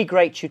 Really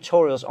great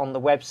tutorials on the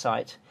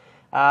website.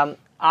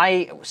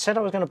 I said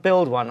I was going to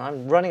build one.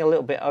 I'm running a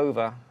little bit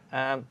over.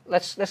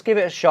 Let's give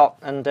it a shot,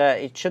 and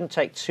it shouldn't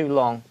take too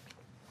long.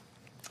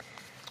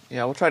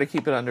 Yeah, we'll try to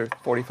keep it under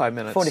 45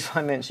 minutes.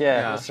 45 minutes,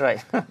 yeah. That's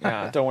right.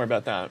 Yeah, don't worry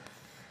about that.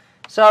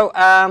 So,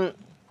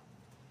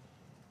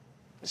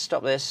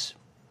 stop this.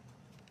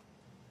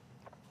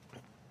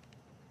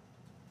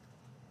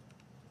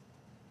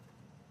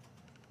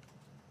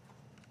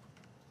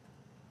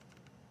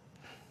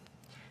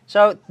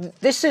 So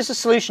this is a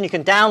solution you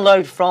can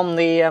download from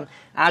the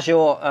Azure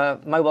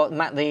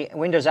the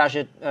Windows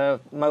Azure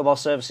Mobile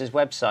Services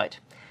website.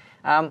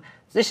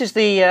 This is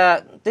the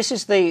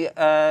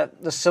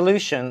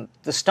solution,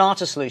 the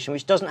starter solution,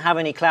 which doesn't have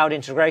any cloud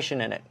integration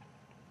in it.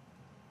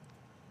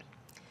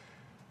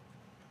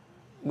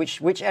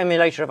 Which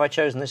emulator have I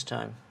chosen this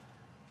time?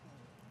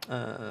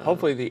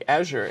 Hopefully the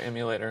Azure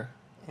emulator.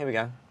 Here we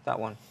go, that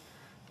one.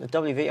 The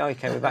WV. Oh,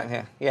 okay, we're back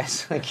here.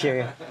 Yes, thank you.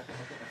 Yeah.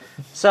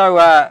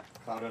 So.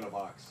 Cloud in a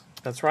box.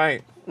 That's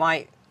right.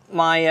 My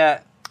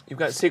You've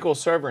got SQL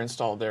Server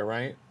installed there,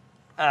 right?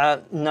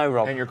 No,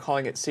 Rob. And you're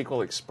calling it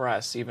SQL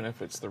Express, even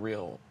if it's the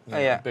real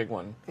big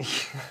one.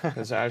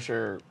 Because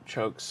Azure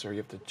chokes, or you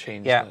have to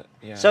change that.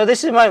 Yeah. So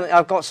this is the moment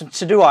I've got some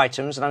to-do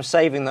items, and I'm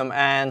saving them,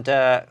 and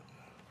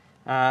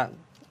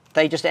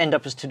they just end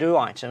up as to-do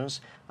items.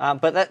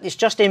 But it's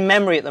just in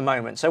memory at the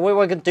moment. So what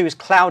we're going to do is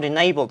cloud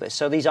enable this,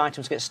 so these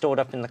items get stored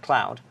up in the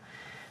cloud.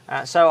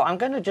 So I'm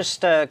going to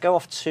just go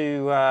off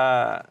to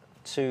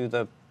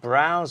the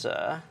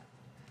browser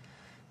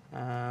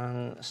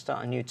and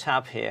start a new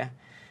tab here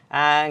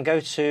and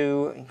go to,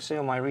 you can see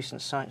all my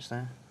recent sites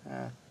there,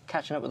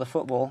 catching up with the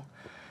football.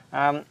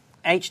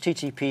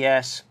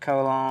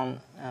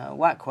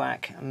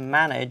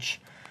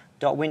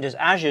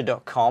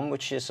 https://manage.windowsazure.com,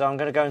 which is, so I'm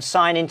going to go and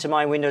sign into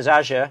my Windows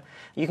Azure.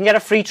 You can get a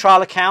free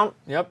trial account.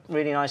 Yep.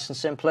 Really nice and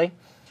simply.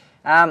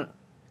 And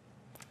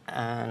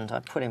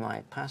I put in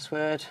my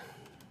password.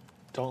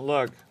 Don't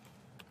look.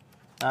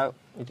 No,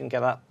 you didn't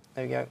get that.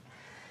 There we go.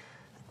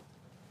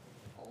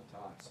 All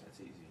dots, that's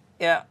easy.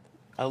 Yeah.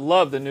 I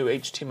love the new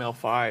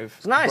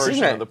HTML5 Nice, version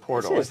isn't it? of the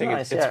portal. I think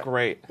nice, it's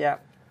great. Yeah.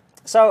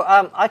 So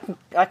I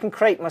can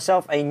create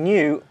myself a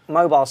new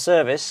mobile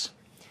service.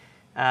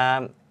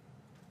 Here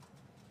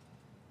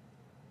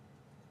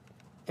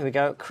we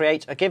go.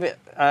 Create. I give it.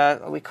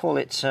 We call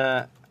it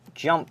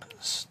Jump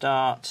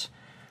Start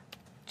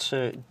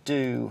to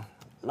Do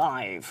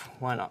Live.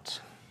 Why not?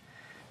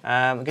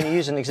 I'm going to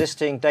use an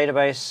existing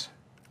database.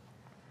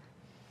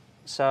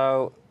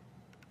 So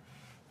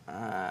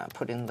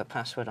put in the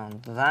password on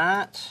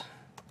that.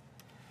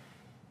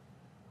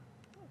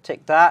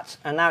 Tick that,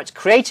 and now it's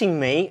creating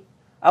me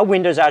a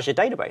Windows Azure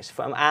database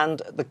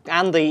and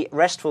the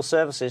RESTful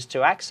services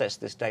to access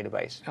this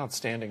database.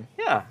 Outstanding.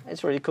 Yeah,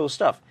 it's really cool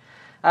stuff.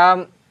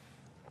 And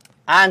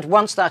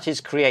once that is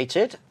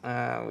created,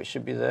 we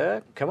should be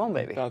there. Come on,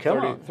 baby. About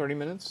Come 30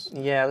 minutes?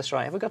 Yeah, that's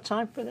right. Have we got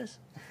time for this?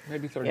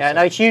 Maybe 30 Yeah, no,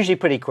 seconds. it's usually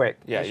pretty quick.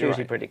 Yeah, it's you're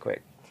usually right. pretty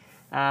quick.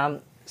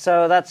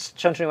 So that's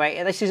chuntering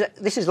away.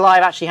 This is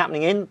live actually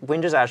happening in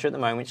Windows Azure at the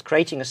moment. It's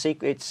creating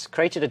it's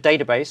created a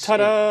database.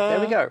 Ta-da!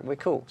 There we go. We're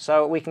cool.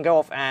 So we can go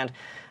off and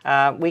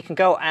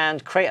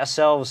create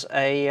ourselves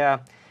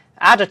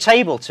add a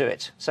table to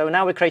it. So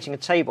now we're creating a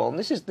table, and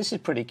this is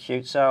pretty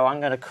cute. So I'm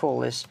going to call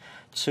this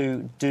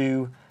to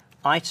do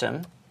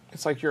item.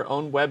 It's like your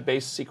own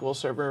web-based SQL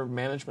Server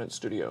management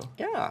studio.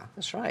 Yeah,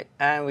 that's right.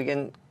 And we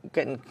can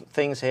getting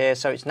things here.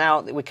 So it's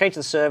now we created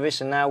the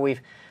service, and now we've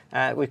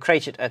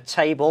created a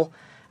table.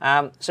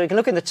 So you can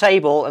look in the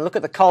table and look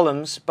at the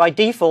columns. By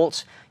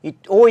default, you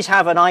always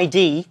have an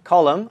ID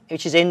column,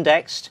 which is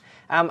indexed,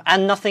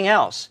 and nothing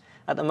else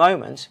at the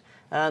moment.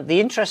 The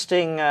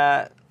interesting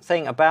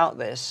thing about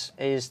this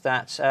is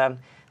that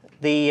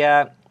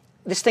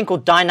this thing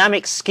called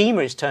dynamic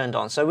schema is turned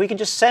on. So we can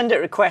just send it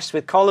requests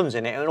with columns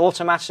in it, and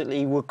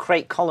automatically will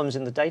create columns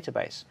in the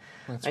database.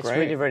 That's it's great.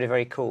 really, really,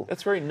 very cool.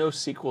 That's very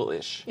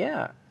NoSQL-ish.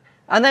 Yeah.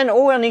 And then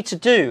all I need to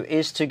do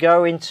is to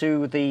go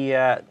into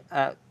the...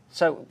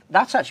 so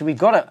that's actually, we've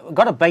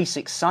got a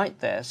basic site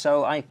there.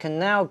 So I can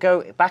now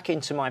go back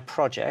into my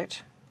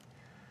project.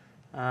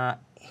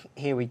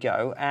 Here we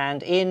go.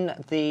 And in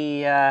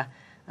the...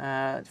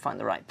 find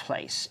the right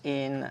place.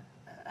 In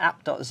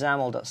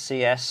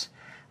app.xaml.cs,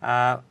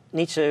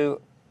 need to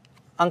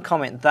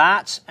uncomment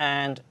that.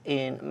 And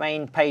in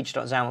main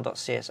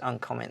page.xaml.cs,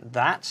 uncomment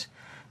that.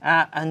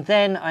 And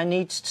then I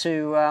need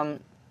to...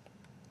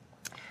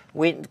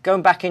 we're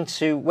going back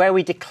into where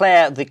we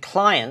declare the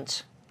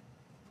client.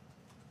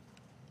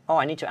 Oh,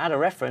 I need to add a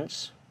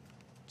reference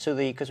to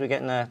the, because we're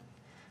getting a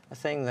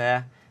thing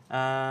there.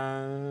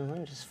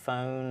 Just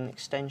phone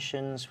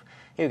extensions.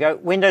 Here we go.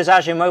 Windows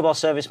Azure Mobile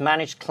Service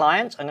Managed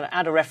Client. I'm going to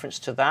add a reference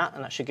to that,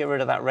 and that should get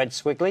rid of that red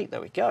squiggly. There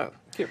we go.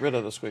 Get rid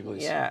of the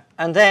squigglies. Yeah.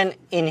 And then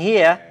in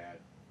here,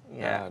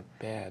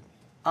 Bad.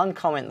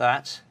 uncomment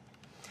that.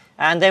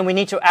 And then we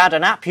need to add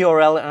an app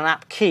URL and an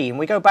app key. And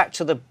we go back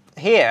to the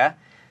app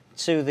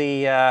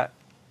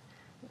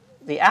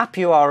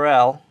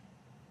URL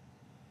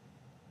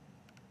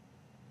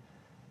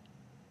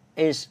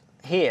is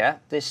here,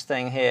 this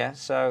thing here.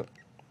 So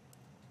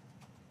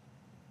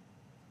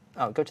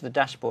I'll go to the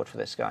dashboard for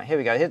this guy. Here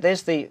we go.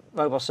 There's the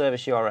mobile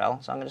service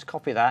URL. So I'm going to just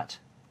copy that.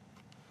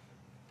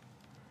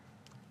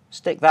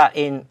 Stick that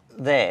in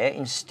there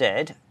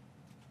instead.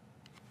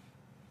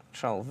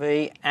 Control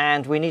V.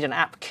 And we need an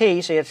app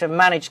key. So you have to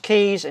manage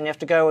keys, and you have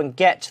to go and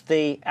get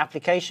the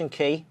application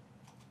key.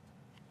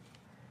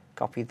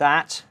 Copy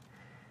that.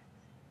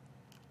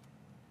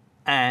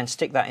 And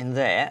stick that in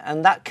there.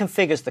 And that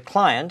configures the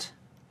client.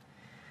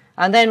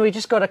 And then we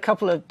just got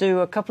do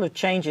a couple of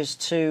changes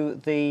to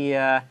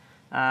the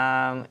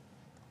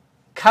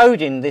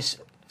code in this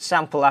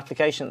sample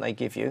application that they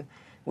give you,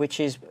 which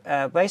is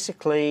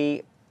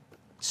basically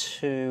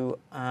to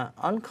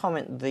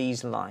uncomment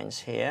these lines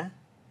here,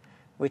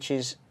 which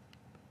is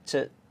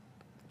to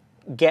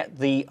get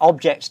the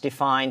objects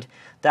defined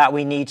that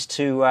we need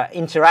to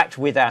interact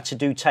with our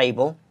to-do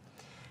table.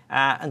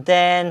 And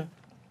then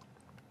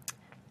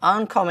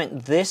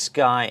uncomment this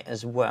guy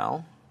as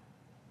well,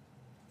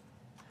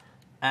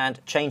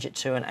 and change it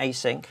to an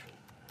async.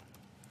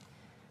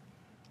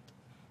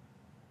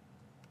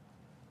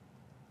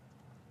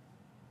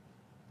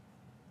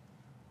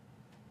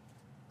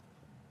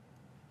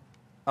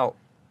 Oh,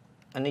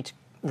 I need to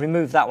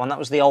remove that one. That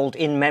was the old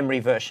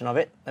in-memory version of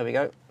it. There we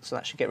go. So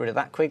that should get rid of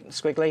that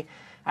squiggly.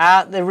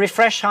 The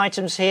refresh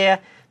items here,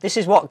 this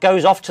is what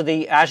goes off to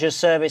the Azure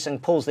service and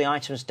pulls the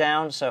items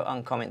down, so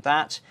uncomment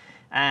that.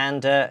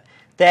 And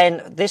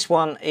then this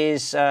one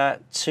is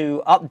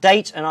to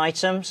update an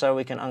item, so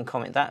we can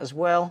uncomment that as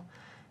well.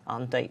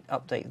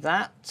 Update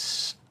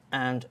that,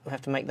 and we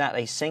have to make that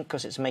async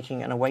because it's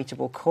making an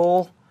awaitable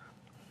call.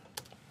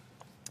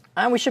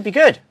 And we should be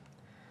good.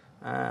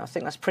 I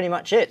think that's pretty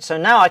much it. So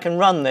now I can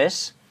run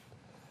this,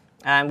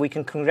 and we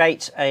can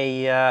create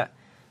a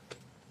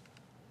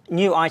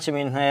new item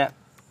in here.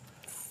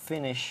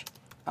 Finish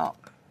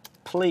up,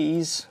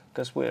 please,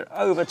 because we're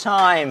over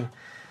time.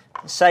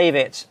 Save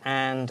it,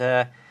 and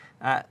oh,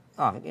 I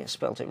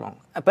spelled it wrong.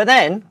 But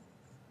then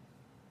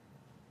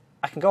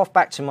I can go off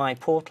back to my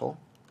portal.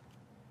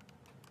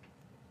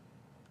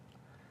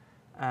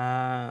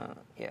 Yeah,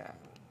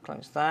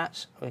 close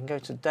that. We can go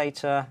to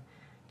data,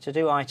 to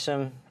do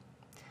item,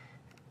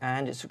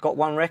 and it's got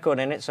one record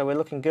in it, so we're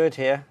looking good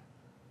here.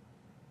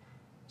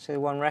 See the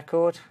one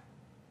record,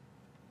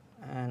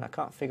 and I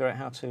can't figure out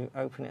how to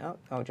open it up.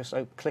 I'll just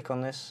click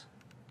on this,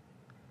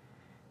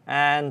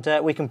 and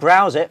we can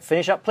browse it.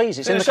 Finish up, please.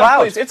 It's in the cloud.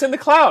 Please. It's in the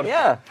cloud.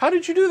 Yeah. How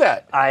did you do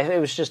that? It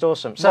was just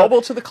awesome. So,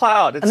 mobile to the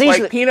cloud. It's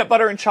like peanut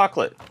butter and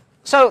chocolate.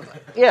 So,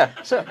 yeah.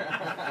 So,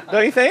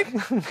 don't you think?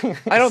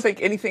 I don't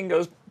think anything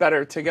goes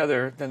better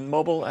together than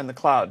mobile and the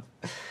cloud.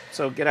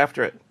 So get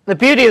after it. The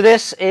beauty of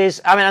this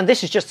is, I mean, and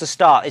this is just the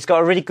start. It's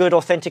got a really good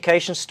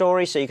authentication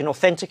story, so you can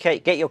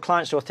authenticate, get your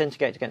clients to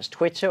authenticate against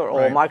Twitter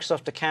or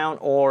Microsoft account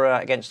or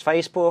against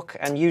Facebook,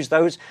 and use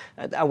those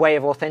a way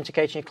of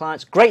authenticating your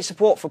clients. Great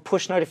support for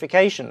push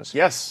notifications.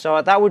 Yes.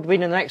 So that would be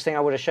the next thing I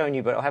would have shown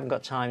you, but I haven't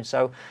got time.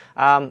 So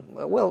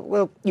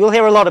you'll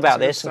hear a lot about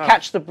this, and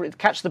catch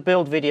the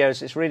build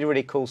videos. It's really,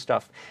 really cool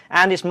stuff,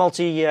 and it's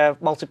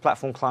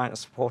multi-platform client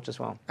support as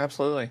well.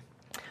 Absolutely.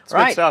 It's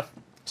good stuff.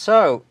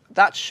 So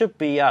that should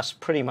be us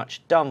pretty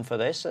much done for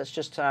this. Let's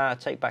just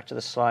take back to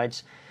the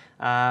slides.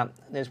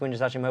 There's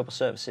Windows Azure Mobile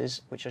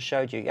Services, which I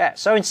showed you. Yeah.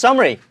 So in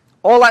summary,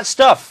 all that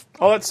stuff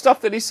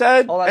that he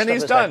said, and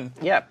he's done.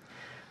 Yeah.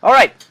 All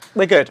right,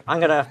 we're good.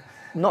 I'm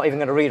not even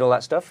gonna read all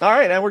that stuff. All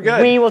right, and we're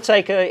good. We will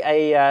take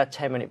a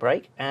 10-minute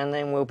break, and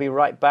then we'll be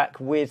right back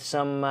with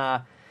some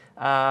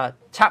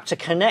tap to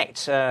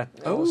connect.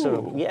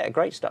 Yeah,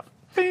 great stuff.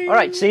 All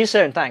right, see you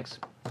soon. Thanks.